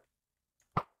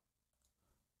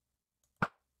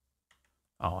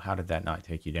 Oh, how did that not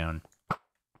take you down?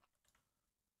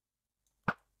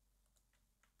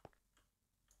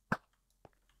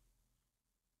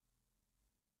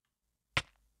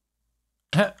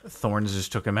 Thorns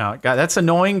just took him out. God, that's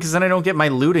annoying because then I don't get my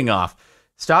looting off.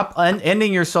 Stop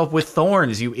ending yourself with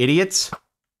thorns, you idiots.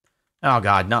 Oh,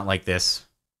 God, not like this.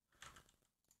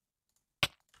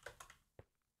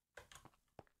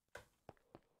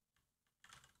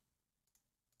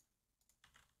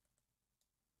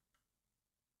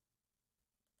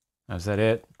 Oh, is that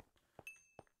it?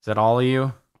 Is that all of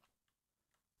you?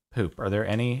 Poop. Are there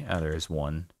any? Oh, there is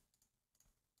one.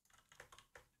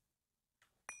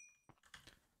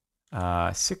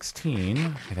 16.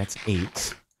 Okay, that's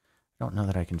 8. I don't know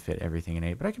that I can fit everything in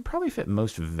 8, but I can probably fit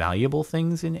most valuable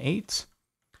things in 8.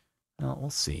 Well, we'll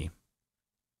see.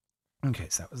 Okay,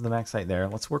 so that was the max height there.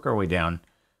 Let's work our way down.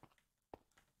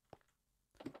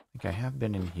 I think I have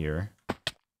been in here.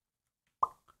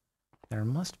 There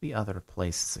must be other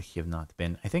places I have not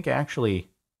been. I think actually,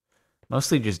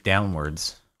 mostly just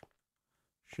downwards.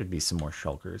 Should be some more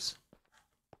shulkers.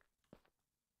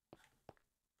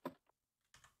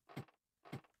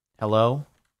 Hello?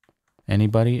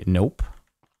 Anybody? Nope.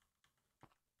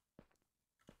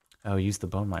 Oh, use the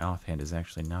bone my offhand is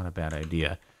actually not a bad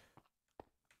idea.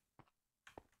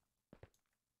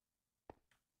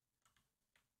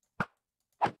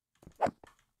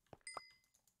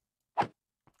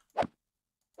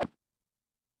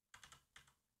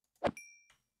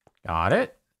 Got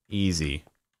it. Easy.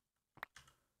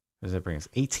 What does that bring us?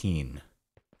 18.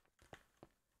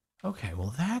 Okay,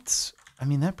 well that's... I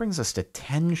mean, that brings us to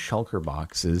 10 shulker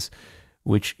boxes,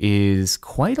 which is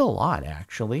quite a lot,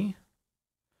 actually.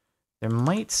 There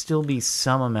might still be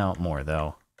some amount more,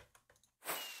 though.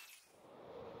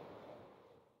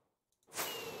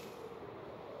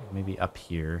 Maybe up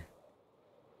here.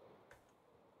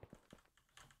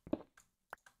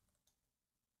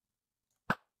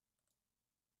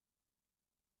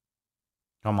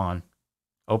 Come on.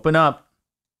 Open up.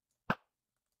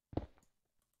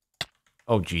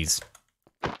 Oh, geez.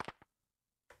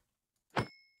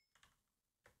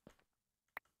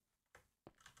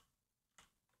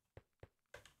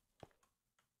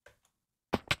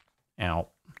 Ow.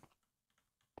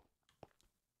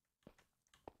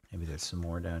 Maybe there's some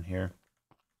more down here.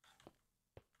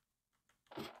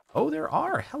 Oh, there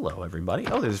are. Hello, everybody.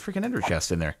 Oh, there's a freaking ender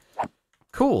chest in there.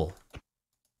 Cool.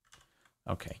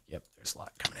 Okay, yep, there's a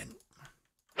lot coming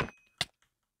in.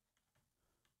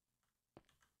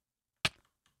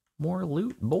 More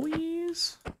loot,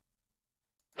 boys.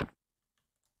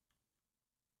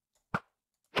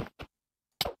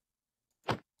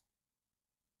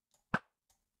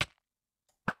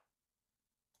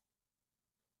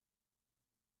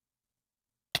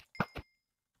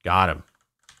 Got him.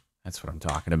 That's what I'm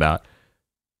talking about.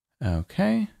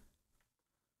 Okay.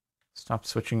 Stop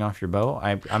switching off your bow.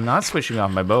 I'm not switching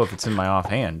off my bow if it's in my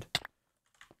offhand.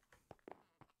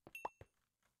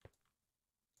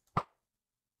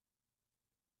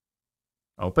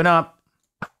 Open up.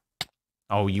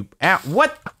 Oh, you... Ow!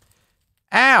 What?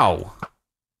 Ow!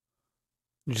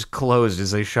 It just closed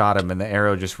as I shot him, and the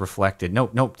arrow just reflected. No,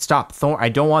 no, stop. I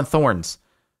don't want thorns.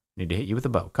 I need to hit you with a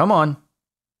bow. Come on.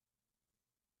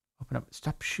 Open up.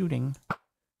 Stop shooting.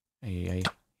 Hey.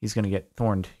 He's gonna get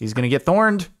thorned. He's gonna get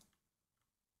thorned!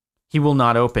 He will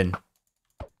not open.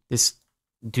 This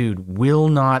dude will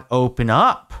not open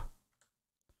up.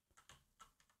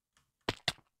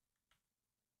 Oh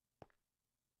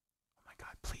my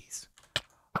god, please.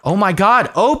 Oh my god,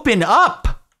 open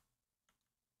up!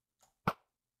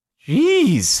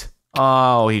 Jeez.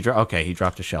 Oh, he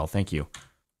dropped a shell. Thank you.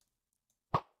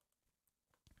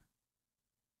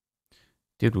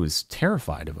 Dude was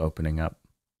terrified of opening up.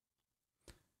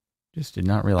 Just did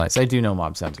not realize. I do know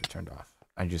mob sounds are turned off.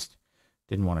 I just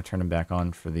didn't want to turn them back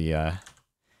on for the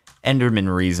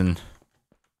Enderman reason.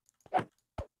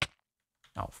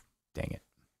 Oh, dang it.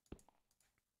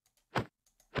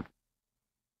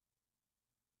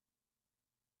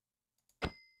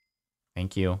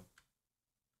 Thank you.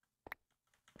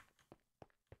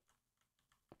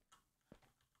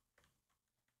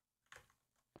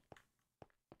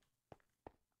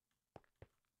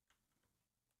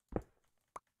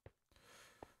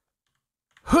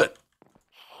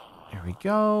 we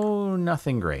go.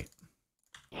 Nothing great.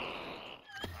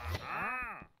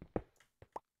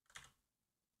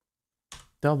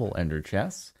 Double ender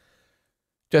chests.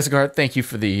 Jessica Hart, thank you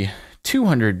for the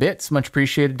 200 bits. Much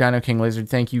appreciated. Dino King Lizard,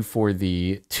 thank you for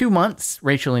the 2 months.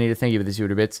 Rachel Anita, thank you for the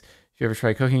 200 bits. If you ever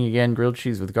try cooking again, grilled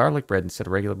cheese with garlic bread instead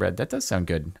of regular bread, that does sound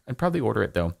good. I'd probably order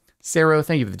it, though. Sarah,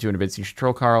 thank you for the 200 bits. You should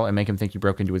troll Carl and make him think you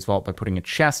broke into his vault by putting a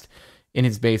chest in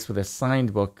his base with a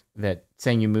signed book that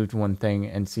saying you moved one thing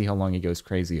and see how long he goes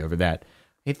crazy over that.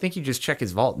 I think you just check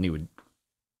his vault and he would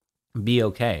be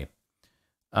okay.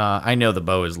 I know the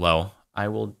bow is low. I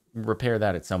will repair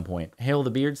that at some point. Hail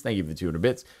the Beards, thank you for the 200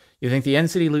 bits. You think the End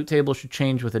City loot table should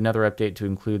change with another update to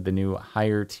include the new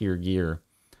higher tier gear?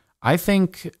 I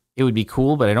think it would be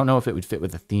cool, but I don't know if it would fit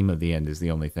with the theme of the end is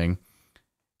the only thing.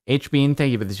 H-Bean,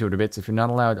 thank you for the 200 bits. If you're not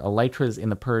allowed elytras in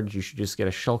the Purge, you should just get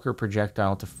a shulker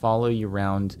projectile to follow you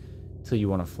around till you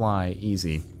want to fly.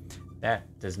 Easy.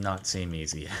 That does not seem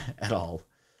easy at all.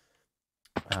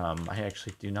 I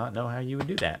actually do not know how you would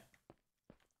do that.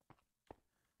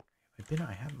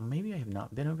 Maybe I have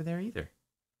not been over there either.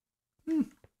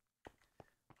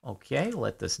 Okay,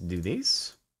 let us do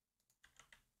this.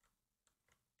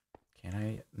 Can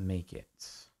I make it?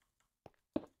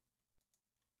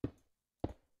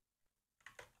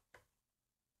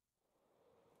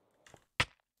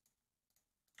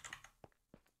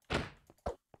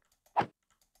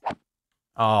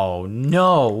 Oh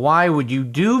no, why would you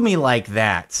do me like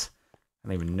that? I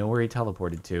don't even know where he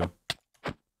teleported to.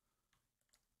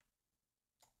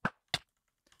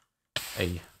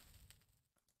 Hey.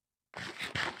 There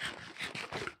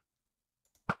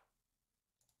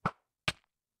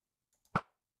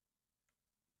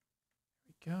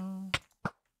we go.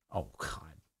 Oh, God.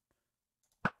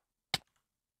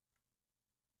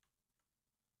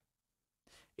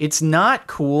 It's not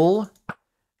cool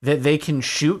that they can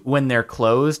shoot when they're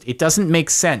closed. It doesn't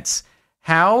make sense.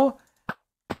 How?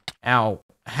 Ow.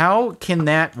 How can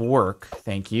that work?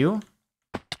 Thank you.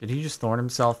 Did he just thorn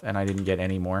himself and I didn't get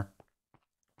any more?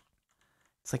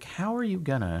 It's like, how are you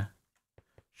gonna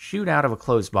shoot out of a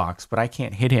closed box, but I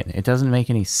can't hit it? It doesn't make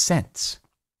any sense.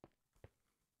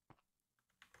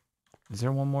 Is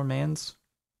there one more man's?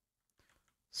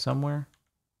 Somewhere?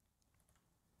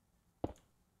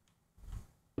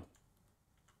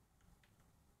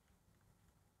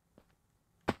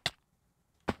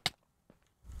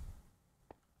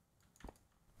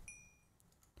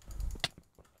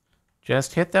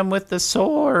 Just hit them with the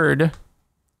sword.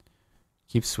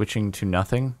 Keep switching to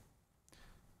nothing.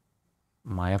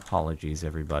 My apologies,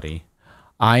 everybody.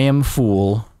 I am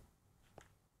fool.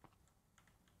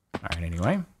 Alright,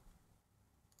 anyway.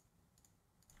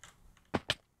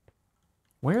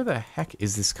 Where the heck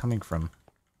is this coming from?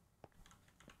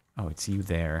 Oh, it's you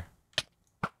there.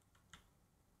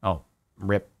 Oh,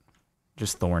 rip.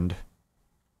 Just thorned.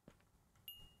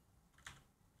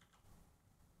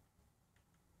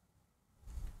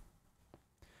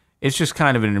 It's just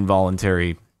kind of an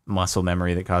involuntary muscle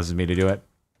memory that causes me to do it.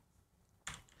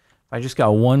 If I just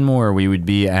got one more, we would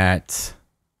be at...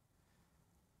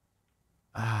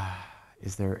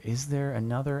 Is there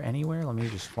another anywhere? Let me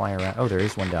just fly around. Oh, there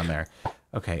is one down there.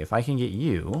 Okay, if I can get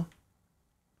you...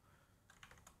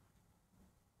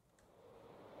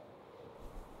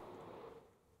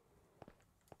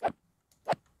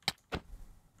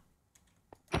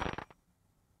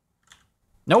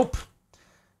 Nope!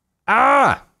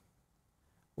 Ah!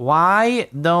 Why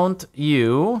don't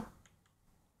you...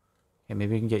 Okay,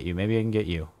 maybe I can get you. Maybe I can get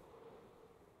you.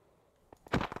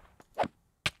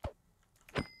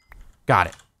 Got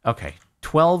it. Okay.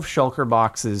 12 shulker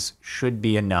boxes should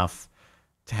be enough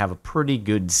to have a pretty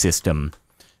good system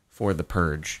for the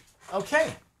purge.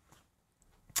 Okay.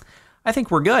 I think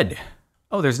we're good.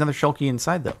 Oh, there's another shulky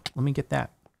inside, though. Let me get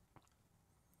that.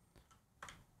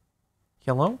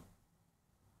 Hello?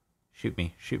 Shoot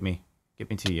me. Shoot me. Get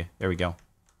me to you. There we go.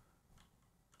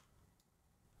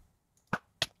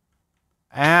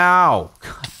 Ow!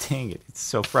 God dang it. It's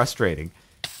so frustrating.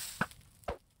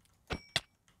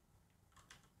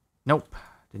 Nope.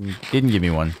 Didn't give me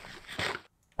one.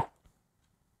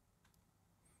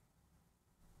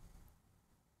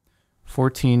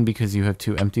 $14 because you have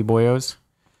 2 empty boyos?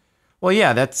 Well,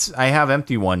 yeah, I have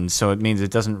empty ones, so it means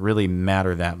it doesn't really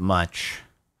matter that much.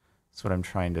 That's what I'm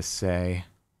trying to say.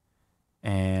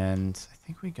 And I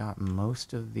think we got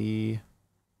most of the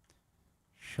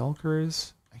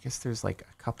shulkers. I guess there's like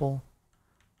a couple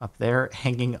up there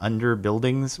hanging under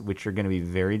buildings, which are going to be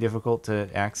very difficult to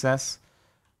access.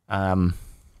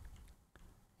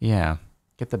 Yeah.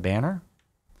 Get the banner?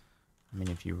 I mean,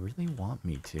 if you really want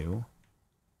me to.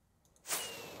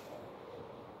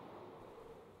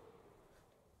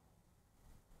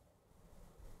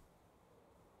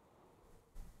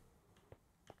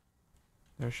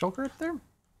 There's a shulker up there?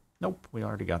 Nope, we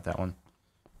already got that one.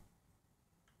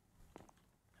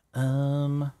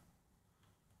 I'll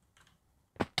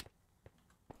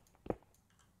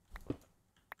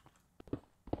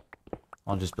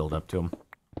just build up to him.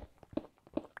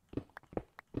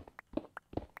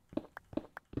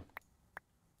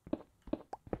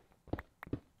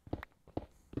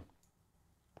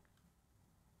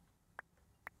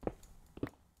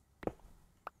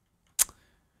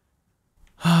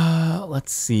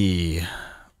 Let's see.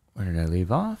 Where did I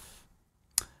leave off?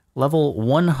 Level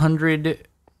 100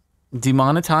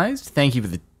 demonetized. Thank you for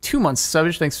the 2 months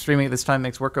subbage. Thanks for streaming at this time.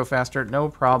 Makes work go faster. No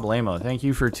problemo. Thank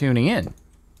you for tuning in.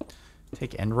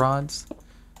 Take end rods.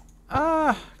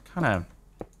 Kind of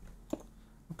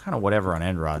whatever on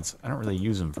end rods. I don't really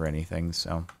use them for anything,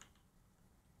 so.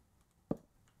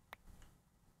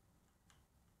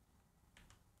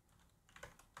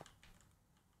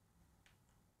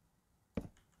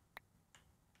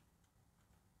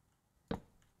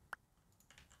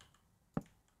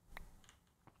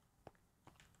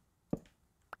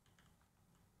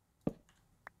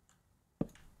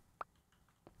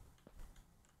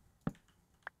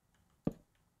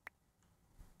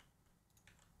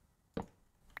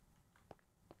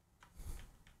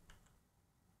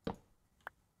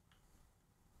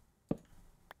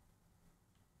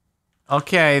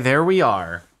 Okay, there we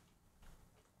are.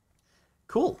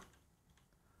 Cool.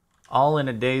 All in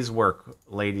a day's work,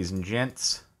 ladies and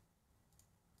gents.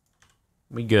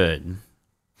 We good.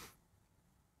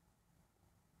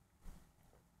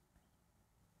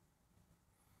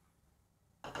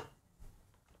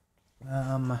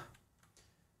 Yeah,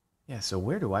 so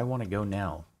where do I want to go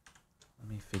now? Let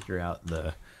me figure out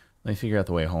the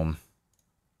way home.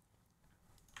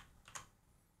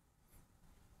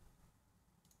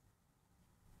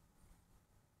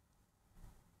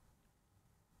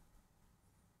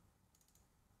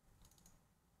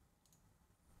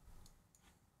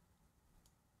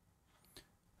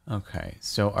 Okay,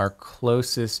 so our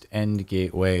closest end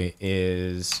gateway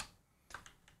is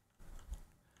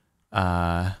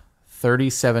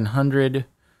 3,700,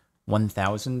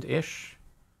 1,000-ish.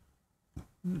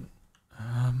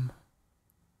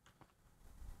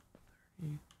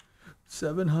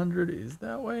 700 is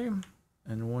that way,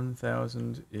 and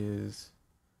 1,000 is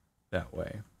that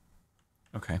way.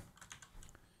 Okay.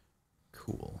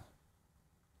 Cool.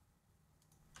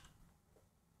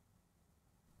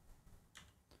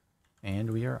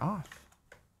 And we are off.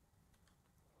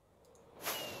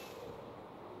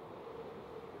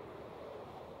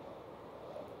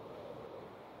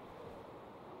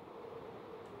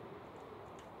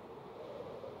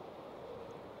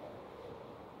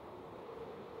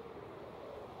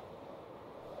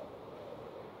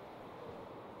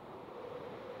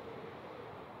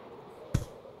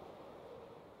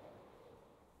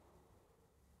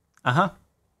 Uh-huh.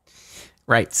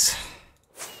 Right.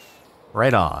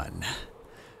 Right on.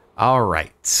 All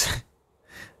right.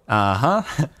 Uh-huh.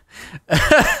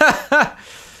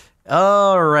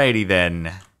 Alrighty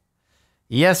then.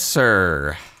 Yes,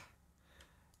 sir.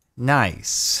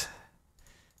 Nice.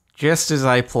 Just as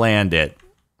I planned it.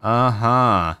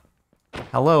 Uh-huh.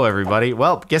 Hello, everybody.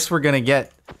 Well, guess we're gonna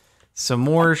get some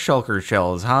more shulker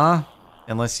shells, huh?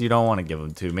 Unless you don't want to give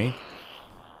them to me.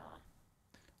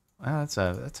 Well,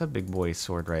 that's a big boy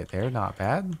sword right there. Not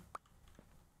bad.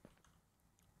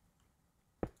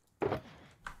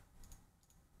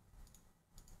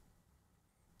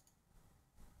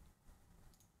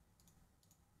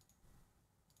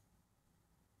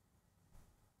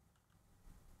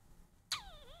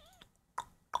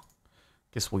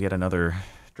 Guess we'll get another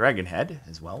dragon head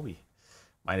as well. We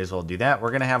might as well do that.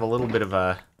 We're gonna have a little bit of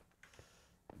a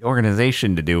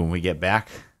organization to do when we get back.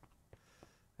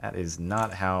 That is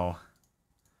not how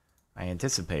I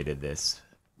anticipated this,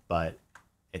 but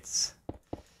it's,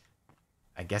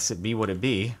 I guess it be what it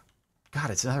be.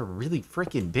 God, it's another really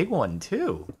freaking big one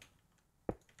too.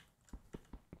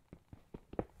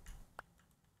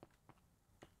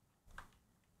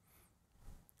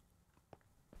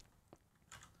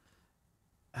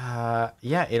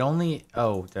 Yeah, it only...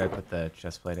 Oh, did I put the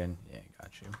chest plate in? Yeah,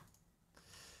 got you.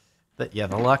 But yeah,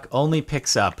 the luck only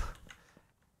picks up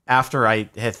after I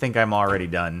think I'm already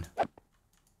done.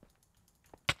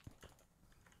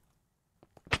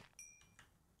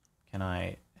 Can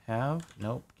I have?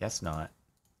 Nope, guess not.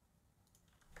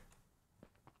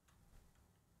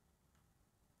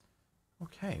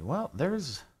 Okay, well,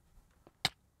 there's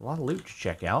a lot of loot to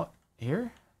check out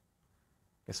here.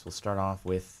 Guess we'll start off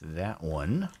with that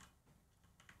one.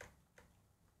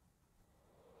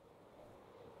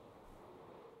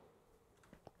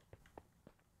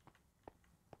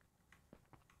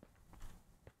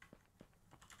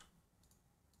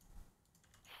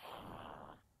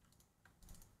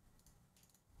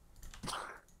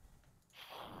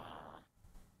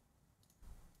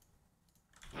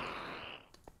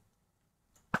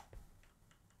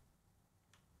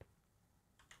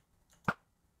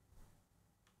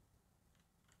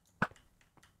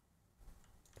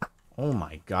 Oh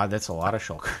my god, that's a lot of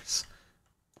shulkers.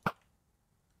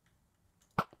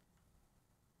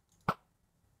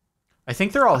 I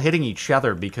think they're all hitting each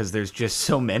other because there's just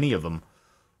so many of them.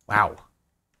 Wow.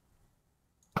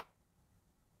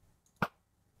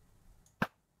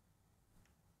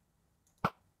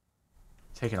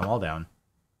 Taking them all down.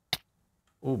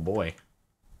 Oh boy.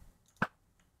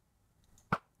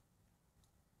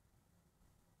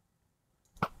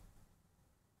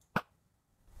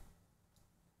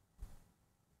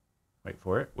 Wait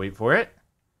for it. Wait for it.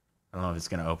 I don't know if it's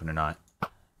going to open or not.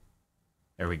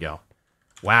 There we go.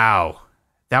 Wow.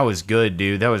 That was good,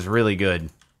 dude. That was really good.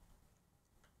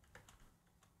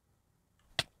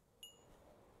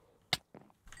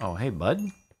 Oh, hey, bud.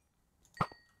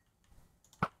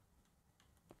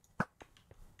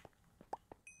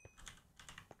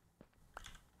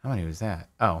 How many was that?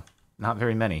 Oh, not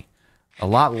very many. A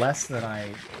lot less than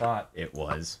I thought it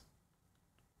was.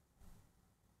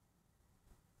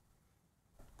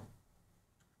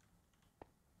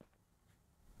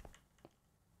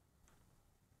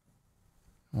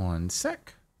 One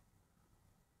sec.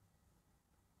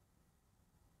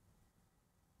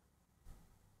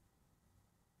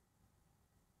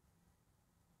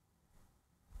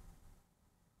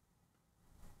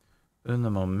 Un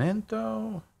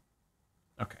momento.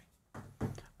 Okay.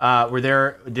 Were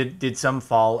there... Did some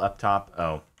fall up top?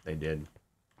 Oh, they did.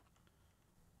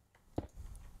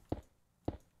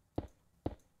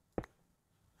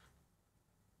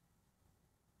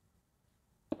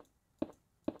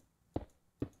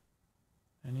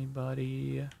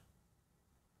 Anybody?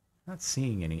 Not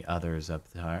seeing any others up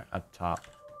there, up top.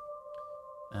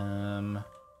 Let's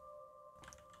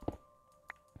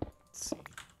see.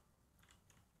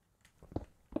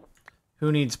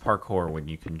 Who needs parkour when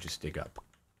you can just dig up?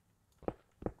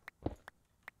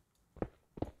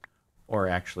 Or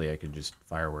actually, I could just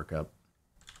firework up.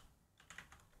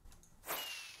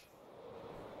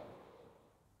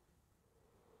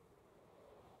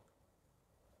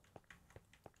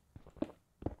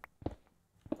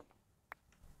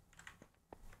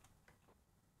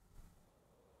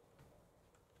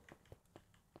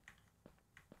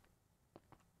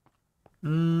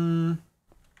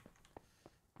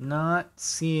 Not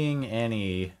seeing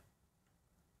any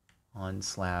on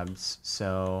slabs,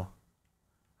 so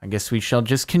I guess we shall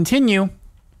just continue.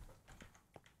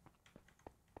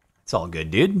 It's all good,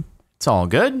 dude. It's all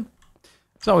good.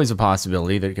 It's always a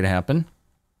possibility that it could happen.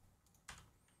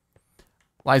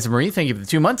 Liza Marie, thank you for the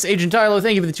 2 months. Agent Tyler,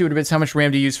 thank you for the 200 bits. How much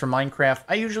RAM do you use for Minecraft?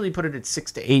 I usually put it at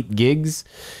 6 to 8 gigs.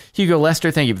 Hugo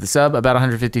Lester, thank you for the sub. About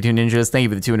 152 ninjas. Thank you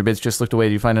for the 200 bits. Just looked away.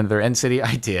 Did you find another end city?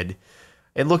 I did.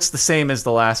 It looks the same as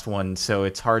the last one, so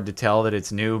it's hard to tell that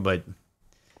it's new, but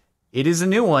it is a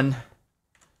new one.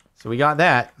 So we got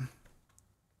that.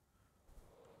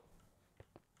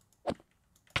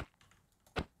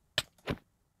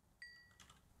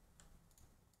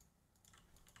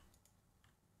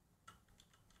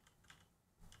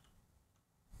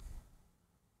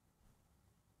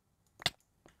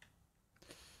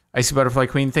 Icy Butterfly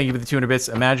Queen, thank you for the 200 bits.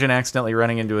 Imagine accidentally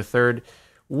running into a third.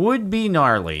 Would be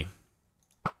gnarly.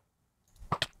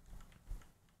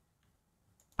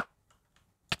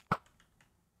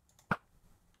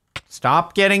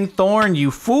 Stop getting thorned, you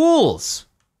fools!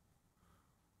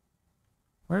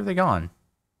 Where have they gone?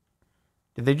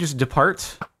 Did they just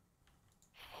depart?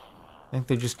 I think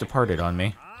they just departed on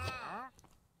me.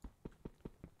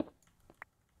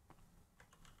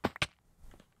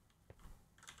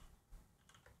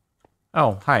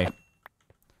 Oh, hi.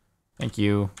 Thank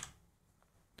you.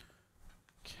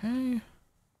 Okay.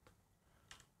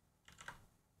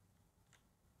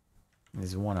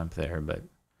 There's one up there, but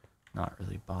not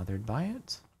really bothered by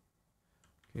it.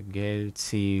 Could go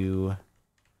to...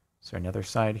 Is there another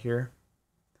side here?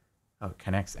 Oh, it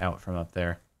connects out from up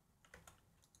there.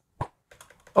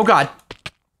 Oh, God!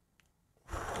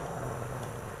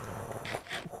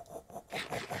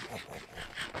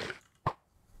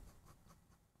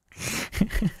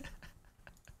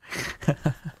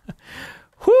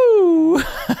 Whoo!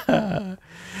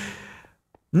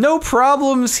 No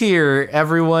problems here,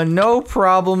 everyone. No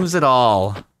problems at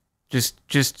all.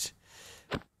 Just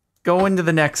go into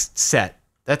the next set.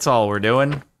 That's all we're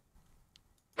doing.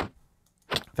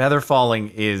 Feather falling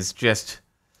is just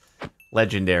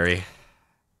legendary.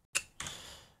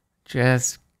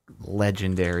 Just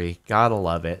legendary. Gotta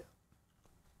love it.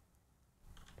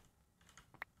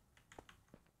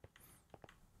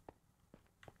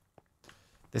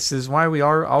 This is why we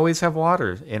always have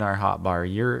water in our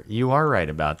hotbar. You are right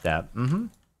about that. Mm-hmm.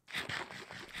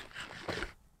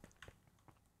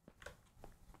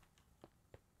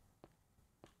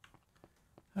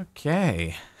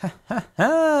 Okay.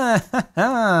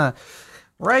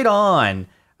 Right on.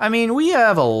 I mean, we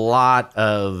have a lot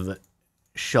of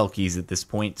shulkies at this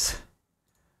point.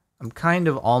 I'm kind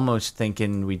of almost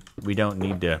thinking we don't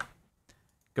need to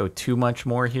go too much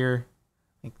more here.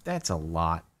 I think that's a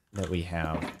lot that we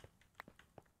have.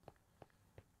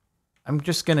 I'm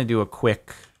just going to do a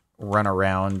quick run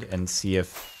around and see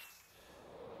if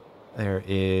there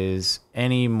is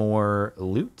any more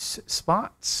loot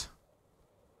spots.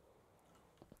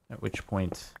 At which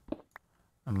point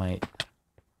I might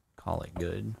call it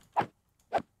good.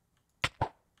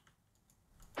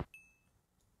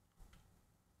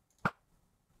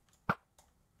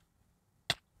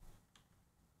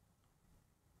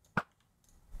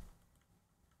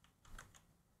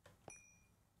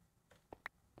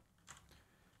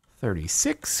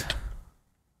 $36.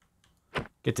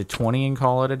 Get to 20 and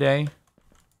call it a day.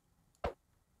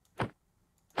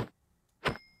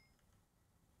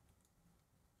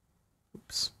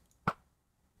 Oops.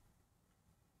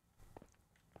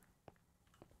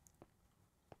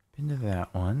 Been to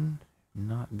that one.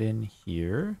 Not been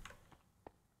here.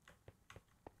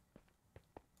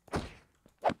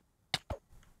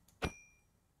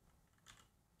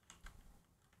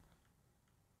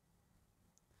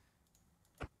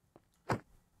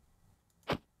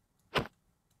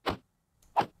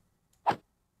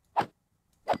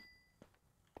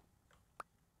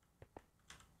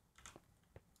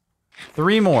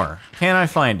 Three more. Can I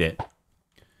find it?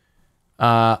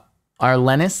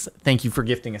 Arlenis, thank you for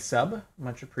gifting a sub.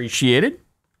 Much appreciated.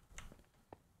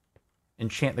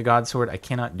 Enchant the God Sword. I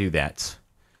cannot do that.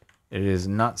 It is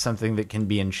not something that can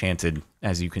be enchanted,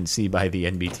 as you can see by the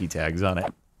NBT tags on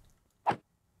it.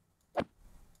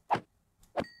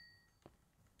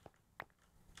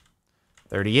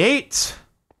 $38.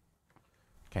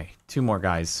 Okay, two more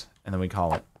guys, and then we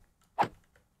call it.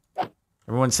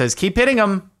 Everyone says, keep hitting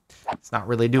them. It's not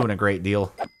really doing a great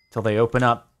deal until they open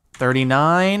up.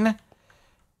 39.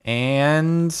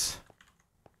 And there's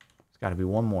got to be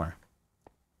one more.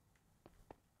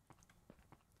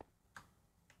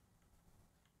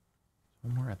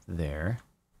 One more up there.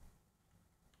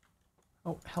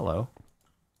 Oh, hello.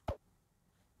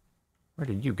 Where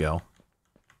did you go?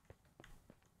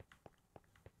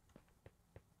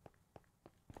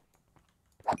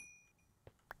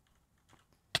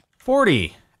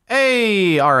 $40.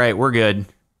 Hey, all right, we're good.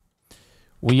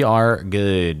 We are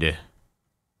good.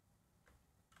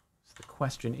 So the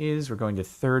question is, we're going to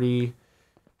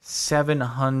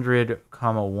 3,700,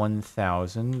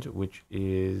 1,000, which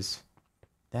is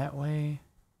that way.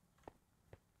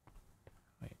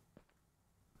 Wait.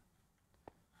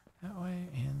 That way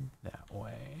and that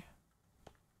way.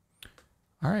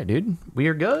 All right, dude. We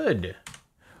are good.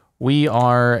 We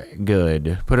are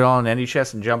good. Put it on any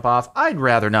chest and jump off. I'd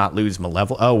rather not lose my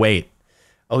level. Oh, wait.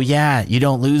 Oh, yeah. You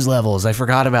don't lose levels. I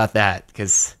forgot about that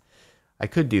because I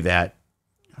could do that.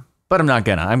 But I'm not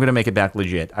gonna. I'm gonna make it back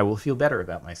legit. I will feel better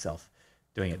about myself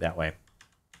doing it that way.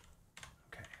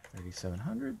 Okay.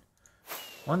 3,700.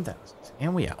 1,000.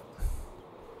 And we out.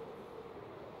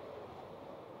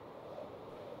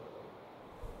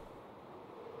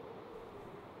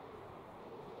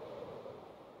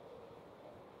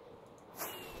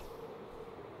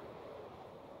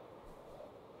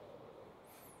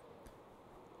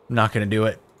 I'm not going to do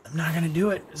it. I'm not going to do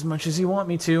it as much as you want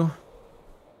me to.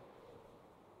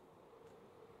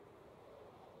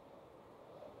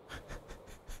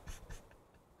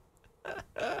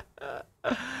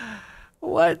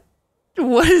 What?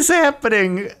 What is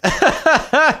happening?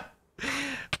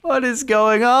 What is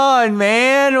going on,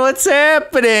 man? What's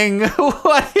happening?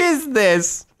 What is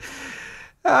this?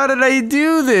 How did I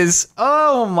do this?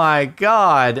 Oh my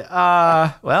god.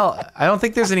 Well, I don't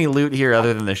think there's any loot here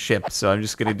other than the ship, so I'm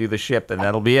just gonna do the ship and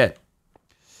that'll be it.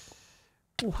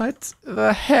 What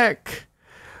the heck?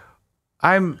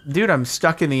 Dude, I'm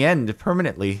stuck in the end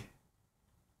permanently.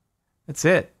 That's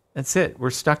it. That's it.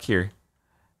 We're stuck here.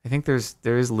 I think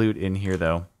there is loot in here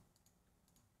though.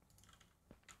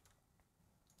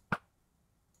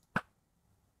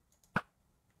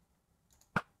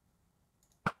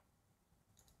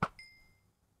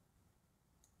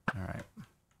 Alright.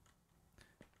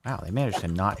 Wow, they managed to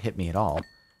not hit me at all.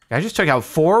 I just took out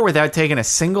 4 without taking a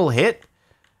single hit?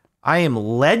 I am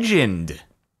legend.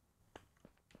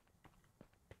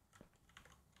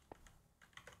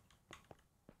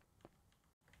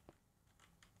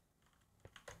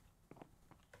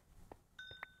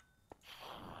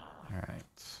 Alright.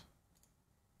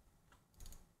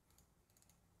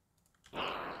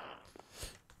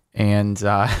 And,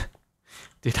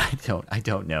 dude, I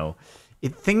don't know.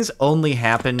 Things only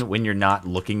happen when you're not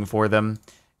looking for them.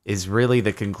 is really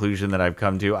the conclusion that I've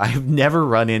come to. I've never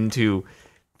run into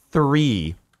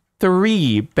three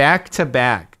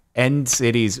back-to-back end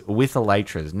cities with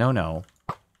elytras. No.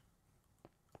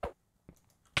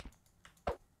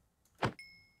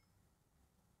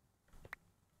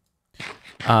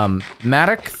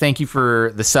 Maddock, thank you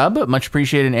for the sub. Much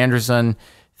appreciated. Anderson,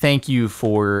 thank you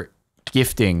for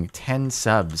gifting 10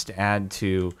 subs to add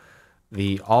to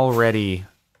the already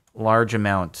large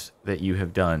amount that you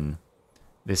have done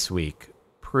this week.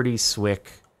 Pretty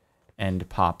swick and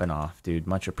popping off, dude.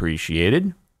 Much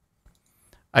appreciated.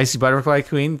 Icy Butterfly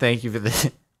Queen, thank you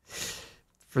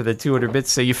for the 200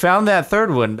 bits. So you found that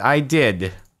third one. I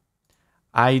did.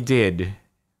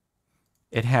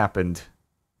 It happened.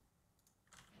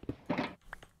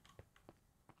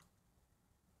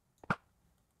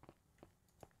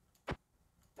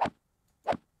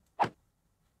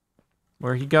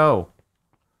 Where'd he go?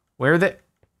 Where the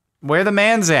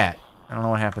man's at? I don't know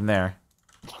what happened there.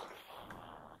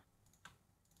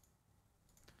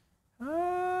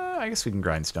 I guess we can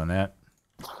grindstone that.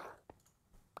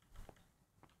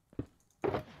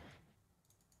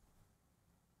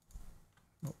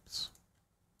 Oops.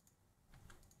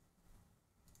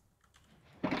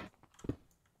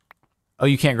 Oh,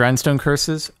 you can't grindstone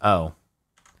curses? Oh.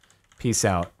 Peace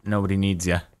out. Nobody needs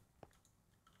ya.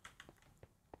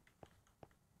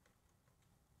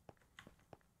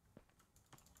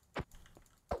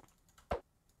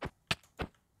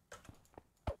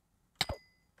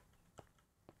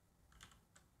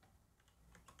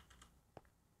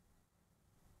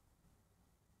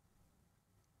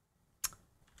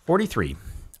 $43.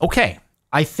 Okay.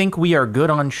 I think we are good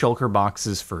on shulker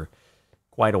boxes for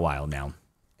quite a while now.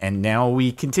 And now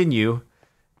we continue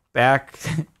back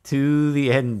to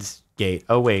the end gate.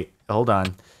 Oh, wait. Hold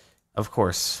on. Of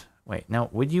course. Wait. No.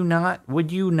 Would you not? Would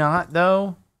you not,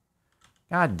 though?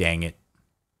 God dang it.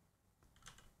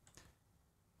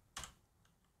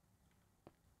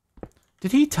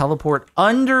 Did he teleport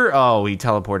under? Oh, he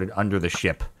teleported under the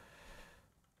ship.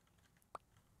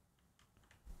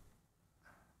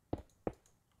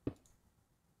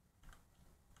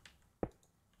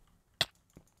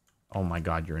 Oh my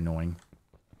god, you're annoying.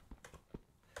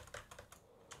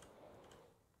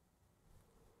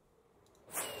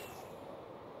 I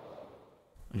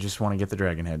just want to get the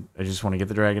dragon head. I just want to get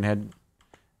the dragon head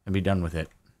and be done with it.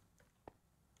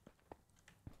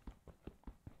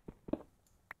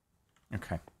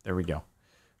 Okay, there we go.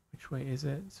 Which way is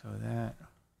it? So that...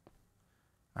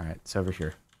 Alright, it's over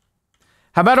here.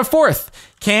 How about a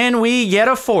fourth? Can we get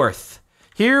a fourth?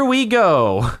 Here we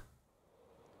go.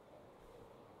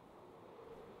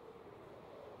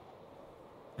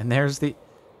 And there's the...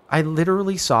 I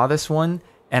literally saw this one,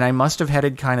 and I must have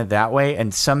headed kind of that way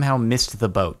and somehow missed the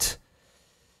boat.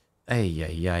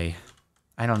 Ay.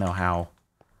 I don't know how.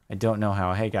 I don't know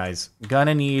how. Hey, guys.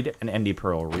 Gonna need an Endy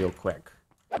Pearl real quick.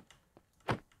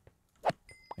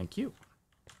 Thank you.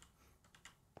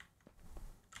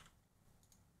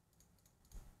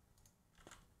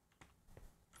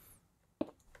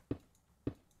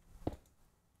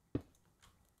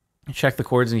 Check the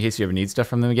chords in case you ever need stuff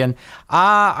from them again.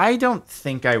 I don't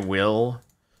think I will,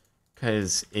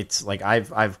 because it's like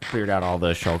I've cleared out all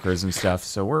the shulkers and stuff,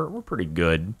 so we're pretty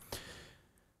good.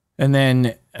 And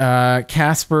then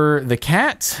Casper the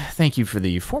Cat, thank you for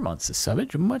the 4 months of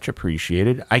subbage, much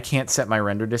appreciated. I can't set my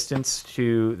render distance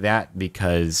to that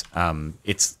because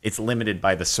it's limited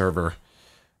by the server,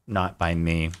 not by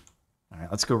me. All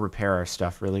right, let's go repair our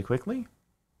stuff really quickly.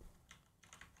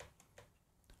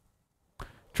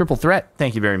 Triple Threat,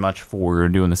 thank you very much for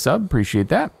doing the sub. Appreciate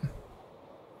that.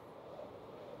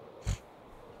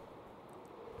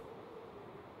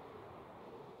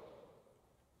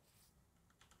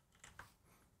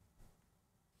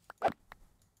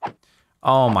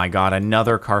 Oh my god,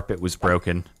 another carpet was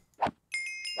broken.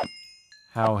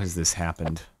 How has this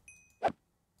happened?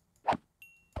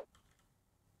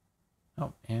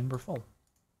 Oh, and we're full.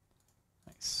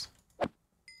 Nice.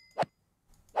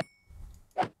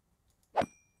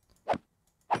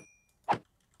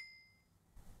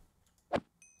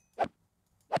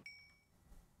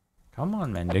 Come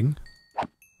on, Mending.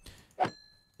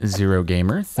 Zero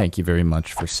Gamer, thank you very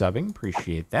much for subbing.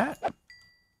 Appreciate that.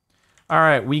 All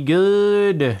right, we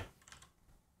good. I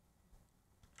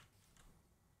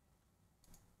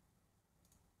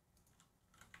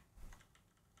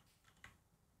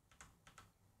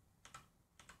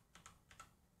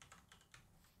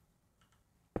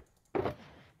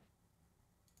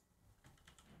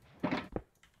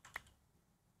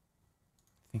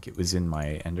think it was in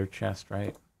my ender chest,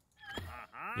 right?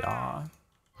 Yeah.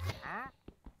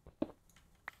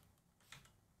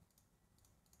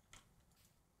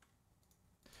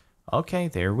 Okay,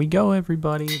 there we go,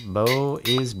 everybody. Bow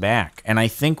is back. And I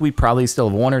think we probably still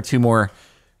have 1 or 2 more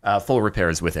full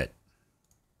repairs with it.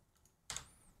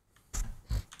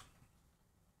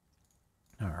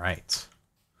 All right.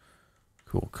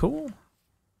 Cool, cool.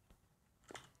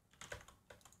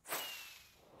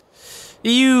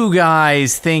 You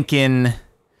guys thinking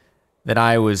that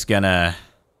I was gonna...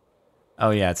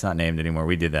 Oh, yeah, it's not named anymore.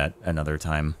 We did that another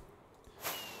time.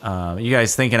 You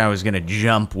guys thinking I was gonna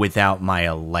jump without my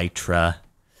elytra.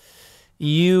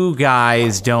 You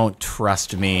guys don't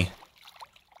trust me.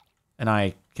 And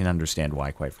I can understand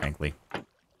why, quite frankly.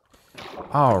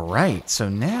 Alright, so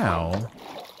now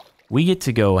we get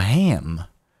to go ham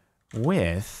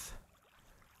with...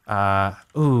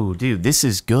 ooh, dude, this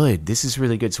is good. This is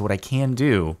really good. So what I can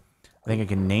do, I think I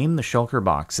can name the shulker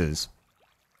boxes.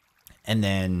 And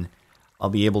then I'll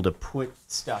be able to put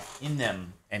stuff in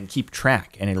them and keep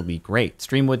track, and it'll be great.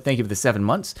 Streamwood, thank you for the 7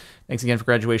 months. Thanks again for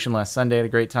graduation last Sunday. I had a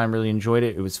great time, really enjoyed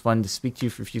it. It was fun to speak to you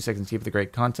for a few seconds, keep for the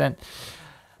great content.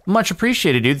 Much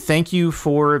appreciated, dude. Thank you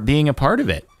for being a part of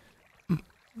it.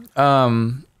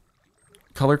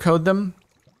 Color code them?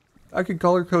 I could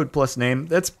color code plus name.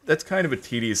 That's kind of a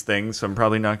tedious thing, so I'm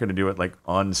probably not going to do it, like,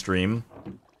 on stream.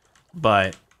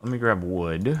 But let me grab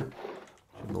wood.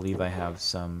 I believe I have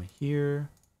some here.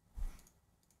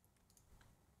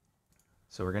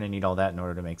 So we're going to need all that in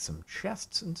order to make some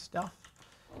chests and stuff.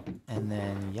 And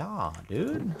then, yeah,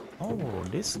 dude. Oh,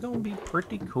 this is going to be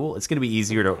pretty cool. It's going to be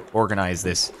easier to organize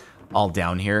this all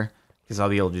down here, because I'll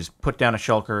be able to just put down a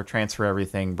shulker, transfer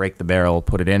everything, break the barrel,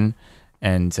 put it in,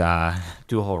 and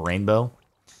do a whole rainbow.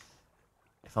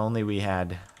 If only we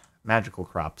had magical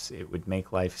crops, it would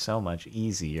make life so much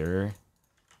easier.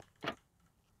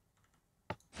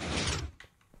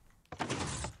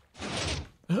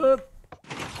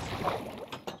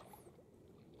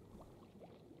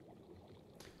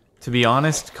 To be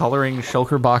honest, coloring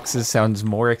shulker boxes sounds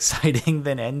more exciting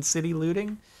than End City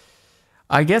looting.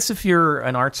 I guess if you're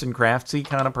an arts and craftsy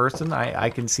kind of person, I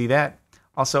can see that.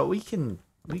 Also, we can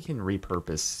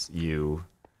repurpose you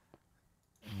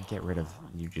and get rid of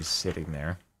you just sitting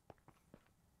there.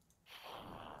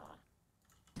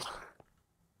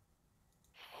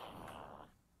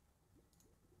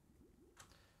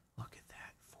 Look at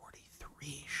that,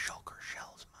 43 shulker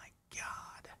shells, my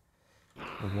god.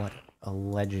 What a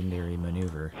legendary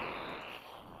maneuver.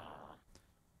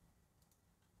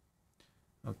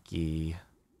 Okay.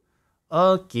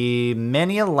 Okay,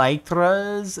 many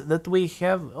elytras that we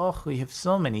have. Oh, we have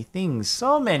so many things.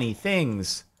 So many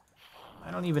things.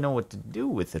 I don't even know what to do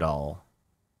with it all.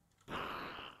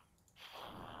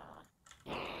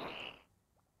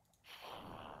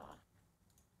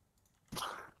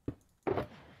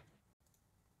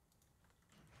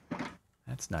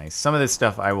 That's nice. Some of this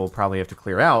stuff I will probably have to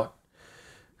clear out.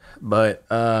 But,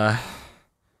 so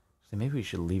maybe we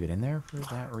should leave it in there for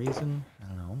that reason. I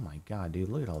don't know. Oh my god, dude,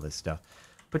 look at all this stuff.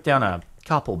 Put down a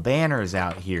couple banners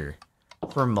out here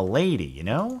for Milady, you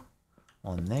know?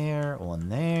 One there, one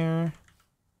there.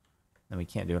 Then we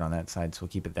can't do it on that side, so we'll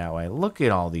keep it that way. Look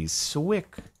at all these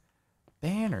Swick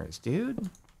banners, dude.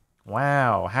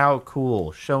 Wow, how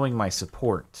cool. Showing my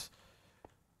support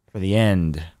for the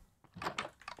end.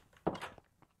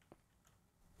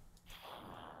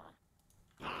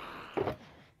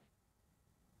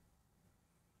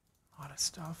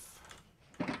 Stuff.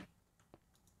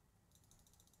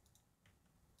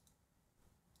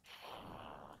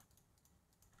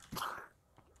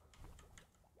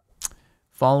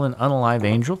 Fallen Unalive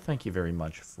Angel, thank you very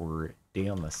much for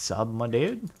being on the sub, my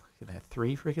dude. Look at that,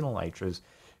 3 freaking elytras.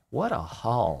 What a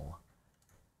haul.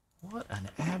 What an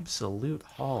absolute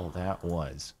haul that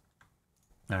was.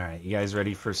 Alright, you guys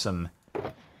ready for some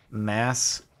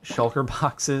mass shulker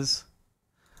boxes?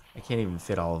 I can't even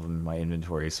fit all of them in my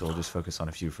inventory, so we'll just focus on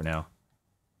a few for now.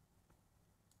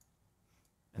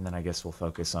 And then I guess we'll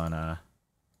focus on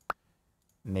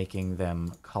making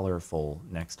them colorful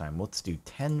next time. Let's do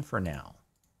 10 for now.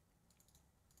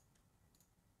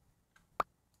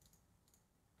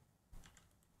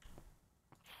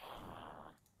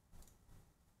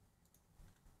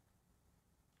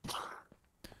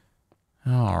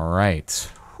 All right.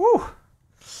 Whew.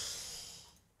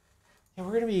 Yeah,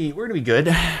 we're gonna be good.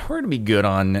 We're gonna be good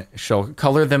on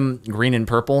color them green and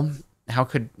purple. How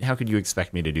could you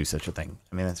expect me to do such a thing?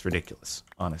 I mean, that's ridiculous.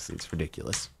 Honestly, it's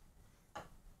ridiculous.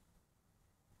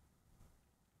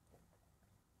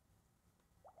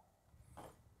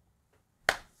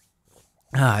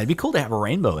 It'd be cool to have a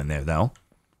rainbow in there, though.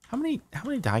 How many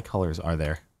dye colors are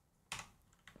there?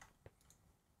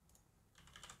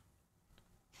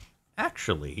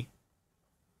 Actually,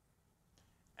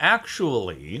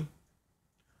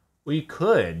 we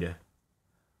could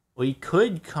we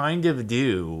could kind of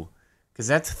do, because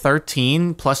that's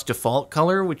 13 plus default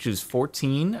color, which is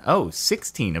 14. Oh,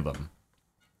 16 of them.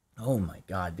 Oh my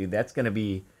god, dude, that's gonna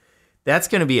be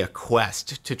a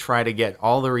quest to try to get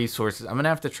all the resources. I'm gonna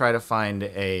have to try to find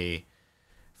a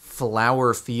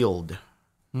flower field.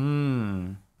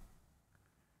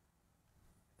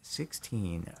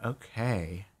 16.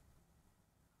 Okay.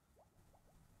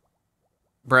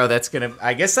 Bro, that's gonna,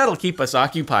 I guess that'll keep us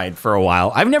occupied for a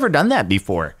while. I've never done that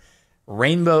before.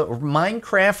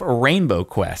 Minecraft Rainbow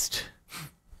Quest.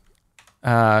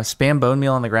 Spam bone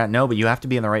meal on the ground. No, but you have to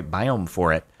be in the right biome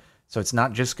for it. So it's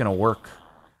not just gonna work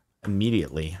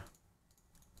immediately.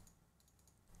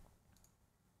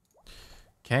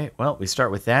 Okay, well, we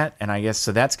start with that, and I guess,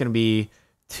 so that's gonna be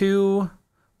 2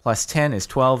 plus 10 is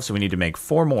 12, so we need to make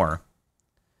 4 more.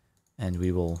 And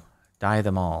we will dye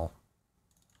them all.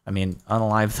 I mean,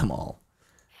 unalive them all.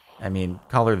 I mean,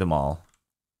 color them all.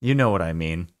 You know what I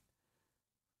mean.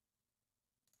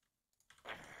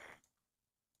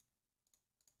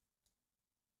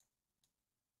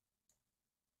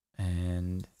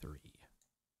 And 3.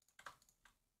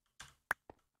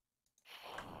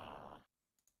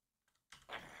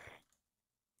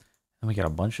 And we got a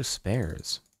bunch of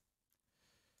spares.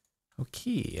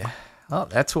 Okay. Well,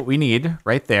 that's what we need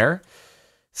right there.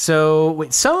 So,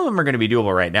 wait, some of them are going to be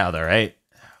doable right now, though, right?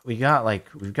 We've got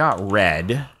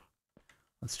red.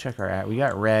 Let's check our... We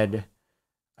got red.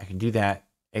 I can do that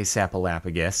ASAP-a-lap,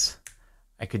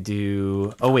 I could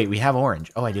do... Oh, wait, we have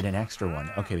orange. Oh, I did an extra one.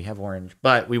 Okay, we have orange.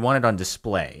 But we want it on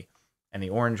display. And the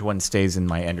orange one stays in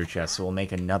my ender chest, so we'll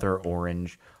make another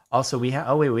orange. Also, we have...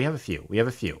 Oh, wait, we have a few. We have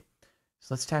a few.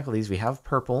 So let's tackle these. We have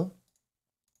purple.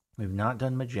 We've not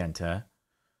done magenta.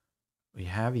 We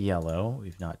have yellow.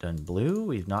 We've not done blue.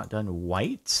 We've not done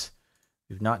white.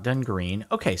 We've not done green.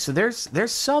 Okay, so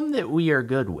there's some that we are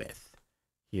good with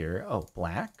here. Oh,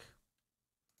 black.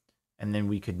 And then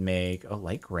we could make, oh,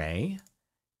 light gray.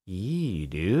 Yee,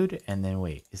 dude. And then,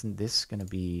 wait, isn't this going to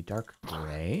be dark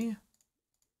gray?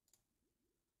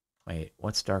 Wait,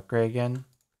 what's dark gray again?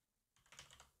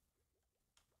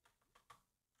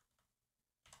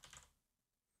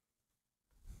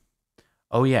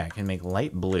 Oh, yeah, I can make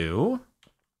light blue.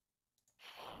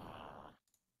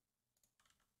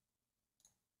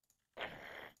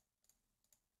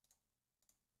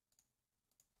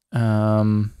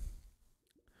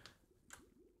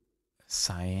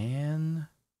 Cyan.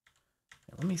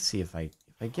 Let me see if I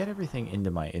get everything into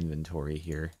my inventory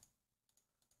here.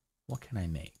 What can I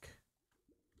make?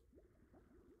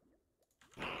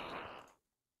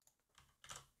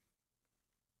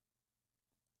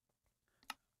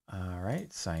 All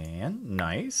right, cyan,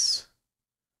 nice.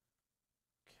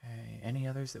 Okay, any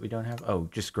others that we don't have? Oh,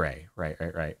 just gray.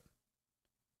 Right.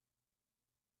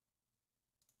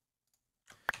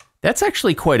 That's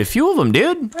actually quite a few of them,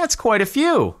 dude. That's quite a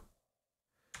few.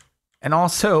 And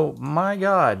also, my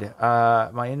god,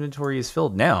 my inventory is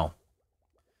filled now.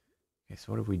 Okay,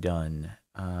 so what have we done?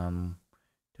 Done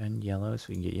yellow, so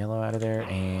we can get yellow out of there.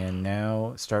 And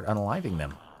now start unaliving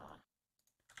them.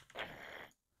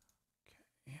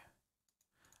 Okay.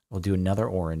 We'll do another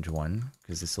orange one,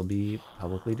 because this will be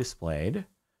publicly displayed.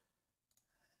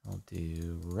 I'll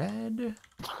do red.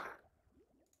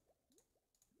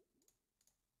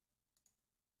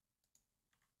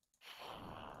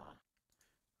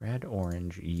 Red,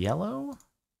 orange, yellow.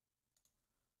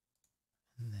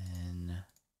 And then,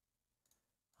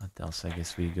 what else? I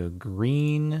guess we go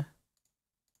green.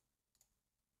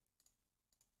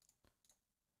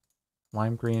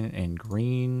 Lime green and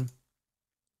green.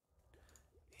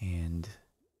 And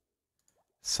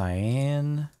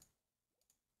cyan.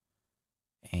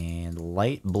 And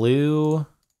light blue.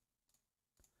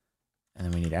 And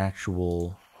then we need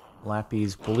actual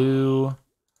lapis blue.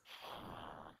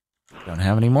 Don't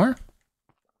have any more.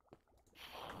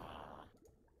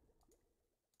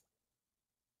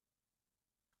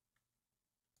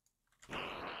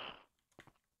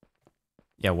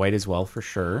 Yeah, white as well for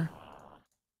sure.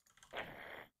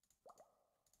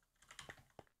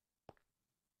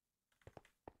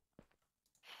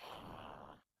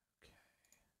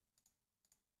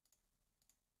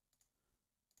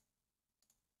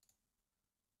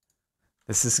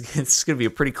 This is going to be a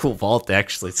pretty cool vault,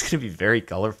 actually. It's going to be very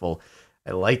colorful.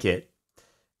 I like it.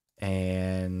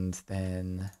 And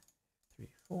then 3,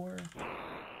 4.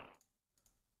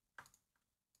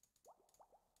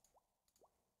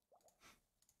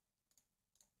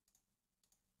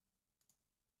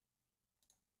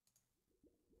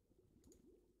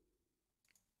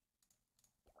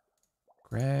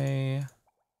 Gray.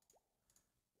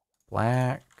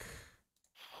 Black.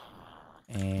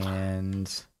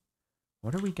 And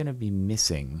What are we going to be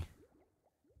missing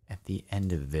at the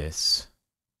end of this?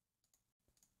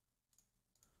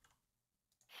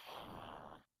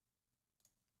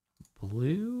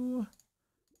 Blue,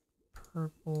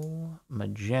 purple,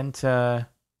 magenta,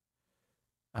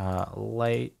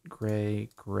 light gray,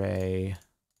 gray.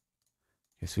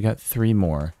 Okay, so we got 3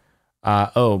 more.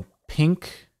 Oh,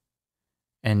 pink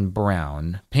and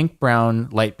brown. Pink, brown,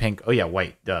 light pink. Oh yeah,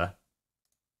 white, duh.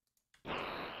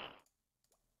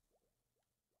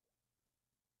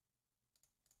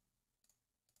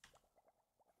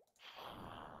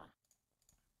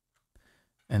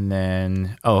 And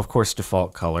then, oh, of course,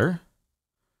 default color.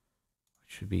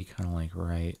 Should be kind of like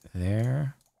right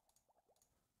there.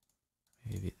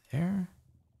 Maybe there.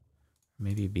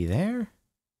 Maybe be there.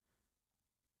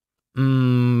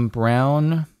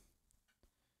 Brown.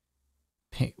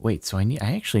 Pink. Wait, so I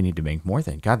actually need to make more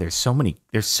than. God, there's so many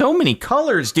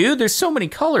colors, dude. There's so many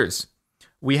colors.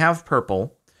 We have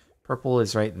purple. Purple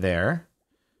is right there.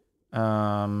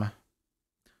 Sorry,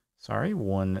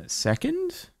 1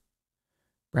 second.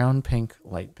 Brown, pink,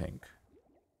 light pink.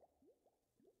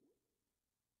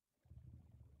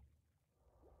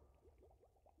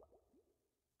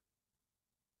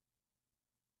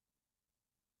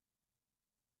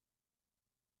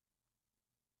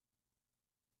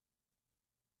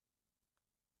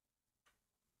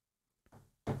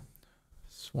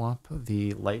 Swap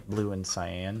the light blue and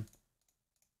cyan.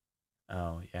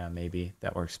 Oh, yeah, maybe.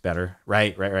 That works better.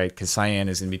 Right. Because cyan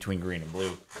is in between green and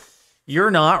blue.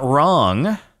 You're not wrong.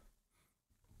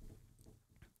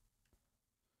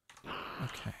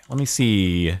 Okay, let me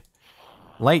see.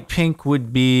 Light pink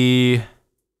would be...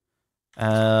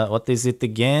 what is it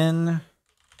again?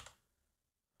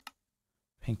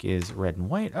 Pink is red and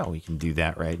white. Oh, we can do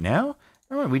that right now.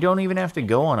 All right, we don't even have to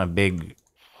go on a big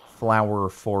flower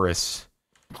forest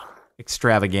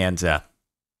extravaganza.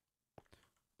 Do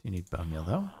you need bone meal,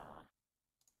 though?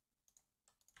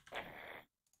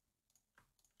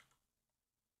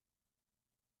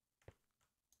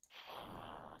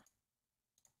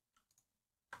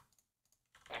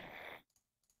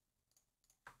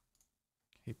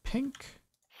 Okay, pink.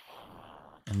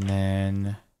 And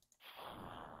then...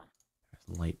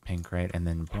 light pink, right? And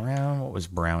then brown. What was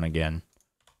brown again?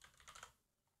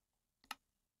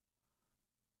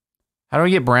 How do I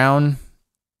get brown?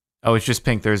 Oh, it's just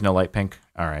pink. There's no light pink.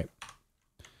 All right.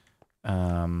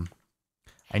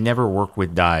 I never work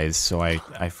with dyes, so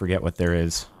I forget what there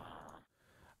is.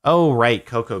 Oh, right.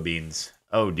 Cocoa beans.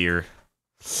 Oh, dear.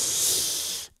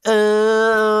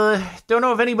 Don't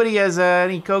know if anybody has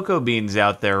any cocoa beans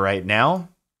out there right now.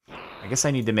 I guess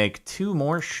I need to make 2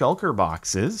 more shulker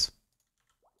boxes.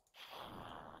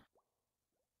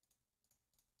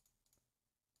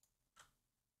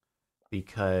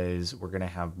 Because we're going to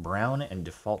have brown and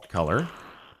default color.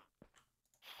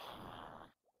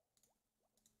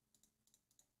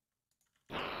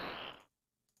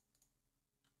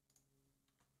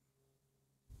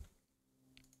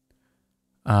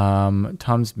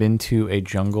 Tom's been to a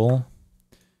jungle.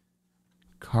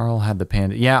 Carl had the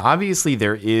panda. Yeah, obviously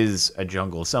there is a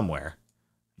jungle somewhere.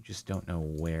 I just don't know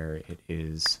where it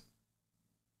is.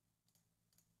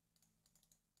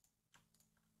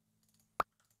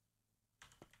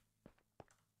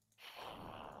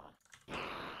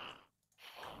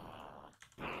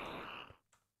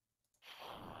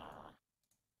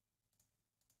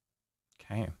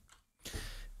 Okay.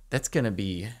 That's going to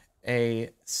be a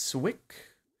Swick.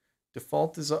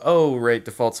 Default is... oh, right.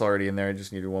 Default's already in there. I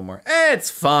just needed 1 more. It's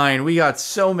fine. We got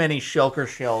so many shulker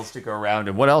shells to go around.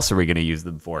 And what else are we going to use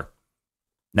them for?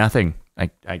 Nothing. I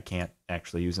can't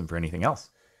actually use them for anything else.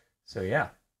 So, yeah.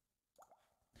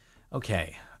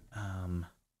 Okay.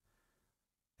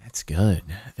 That's good.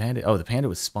 Oh, the panda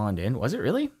was spawned in. Was it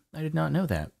really? I did not know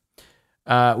that.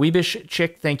 Weebish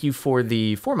Chick, thank you for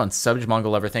the 4 months sub.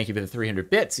 Mongol Lover, thank you for the 300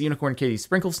 bits. Unicorn Katie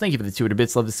Sprinkles, thank you for the 200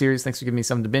 bits. Love the series. Thanks for giving me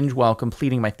something to binge while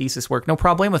completing my thesis work. No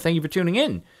problemo. Thank you for tuning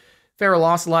in. Farrell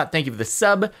Ocelot, thank you for the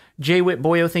sub. J Wit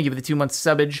Boyo, thank you for the 2 months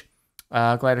subbage.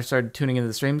 Glad I started tuning into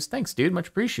the streams. Thanks, dude. Much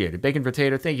appreciated. Bacon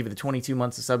Potato, thank you for the 22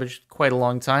 months of subbage. Quite a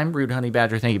long time. Rude Honey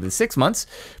Badger, thank you for the 6 months.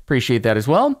 Appreciate that as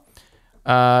well.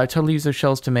 Totally use those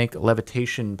shells to make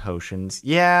levitation potions.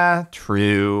 Yeah,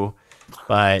 true.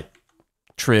 But...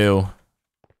 true.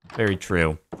 Very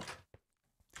true.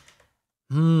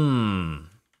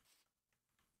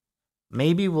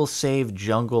 Maybe we'll save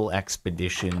Jungle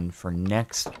Expedition for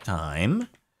next time.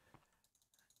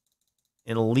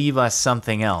 It'll leave us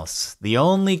something else. The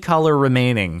only color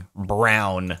remaining,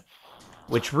 brown.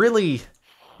 Which really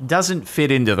doesn't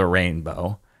fit into the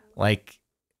rainbow. Like,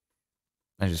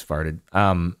 I just farted.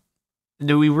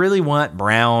 Do we really want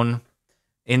brown?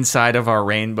 inside of our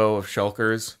rainbow of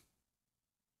shulkers.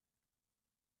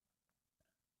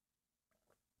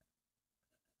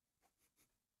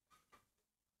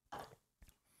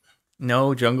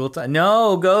 No jungle time.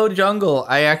 No, go jungle.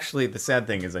 I actually, the sad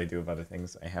thing is I do have other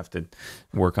things I have to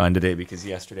work on today because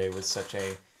yesterday was such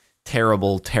a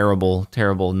terrible, terrible,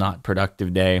 terrible, not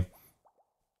productive day.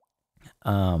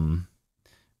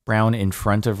 Brown in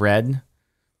front of red.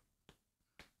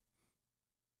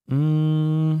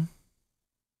 I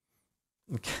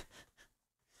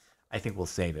think we'll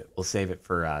save it. We'll save it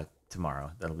for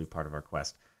tomorrow. That'll be part of our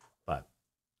quest. But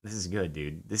this is good,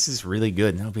 dude. This is really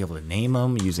good. And I'll be able to name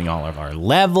them using all of our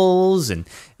levels, and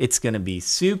it's going to be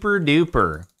super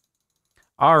duper.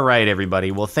 All right,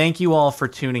 everybody. Well, thank you all for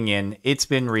tuning in. It's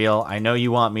been real. I know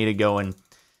you want me to go and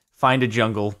find a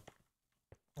jungle,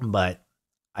 but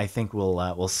I think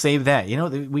we'll save that. You know,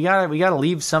 we gotta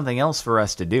leave something else for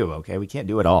us to do. Okay, we can't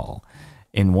do it all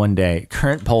in one day.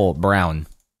 Current poll: brown.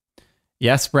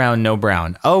 Yes, brown. No,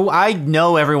 brown. Oh, I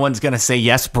know everyone's gonna say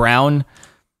yes, brown.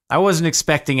 I wasn't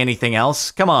expecting anything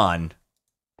else. Come on.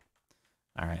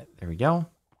 All right, there we go.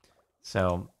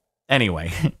 So,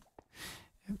 anyway,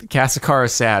 the Kasakara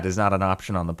Sad is not an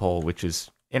option on the poll, which is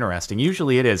interesting.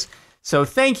 Usually it is. So,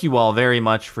 thank you all very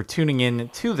much for tuning in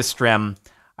to the stream.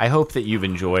 I hope that you've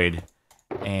enjoyed.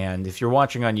 And if you're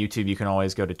watching on YouTube, you can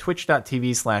always go to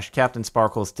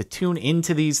twitch.tv/CaptainSparklez to tune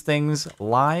into these things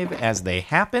live as they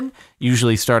happen,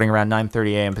 usually starting around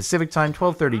 9:30 a.m. Pacific time,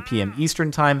 12:30 p.m.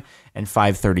 Eastern time, and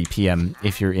 5:30 p.m.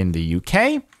 if you're in the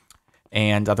UK.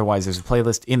 And otherwise, there's a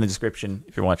playlist in the description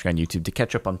if you're watching on YouTube to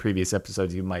catch up on previous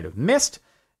episodes you might have missed.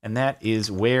 And that is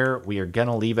where we are going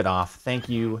to leave it off. Thank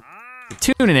you for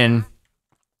tuning in,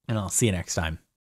 and I'll see you next time.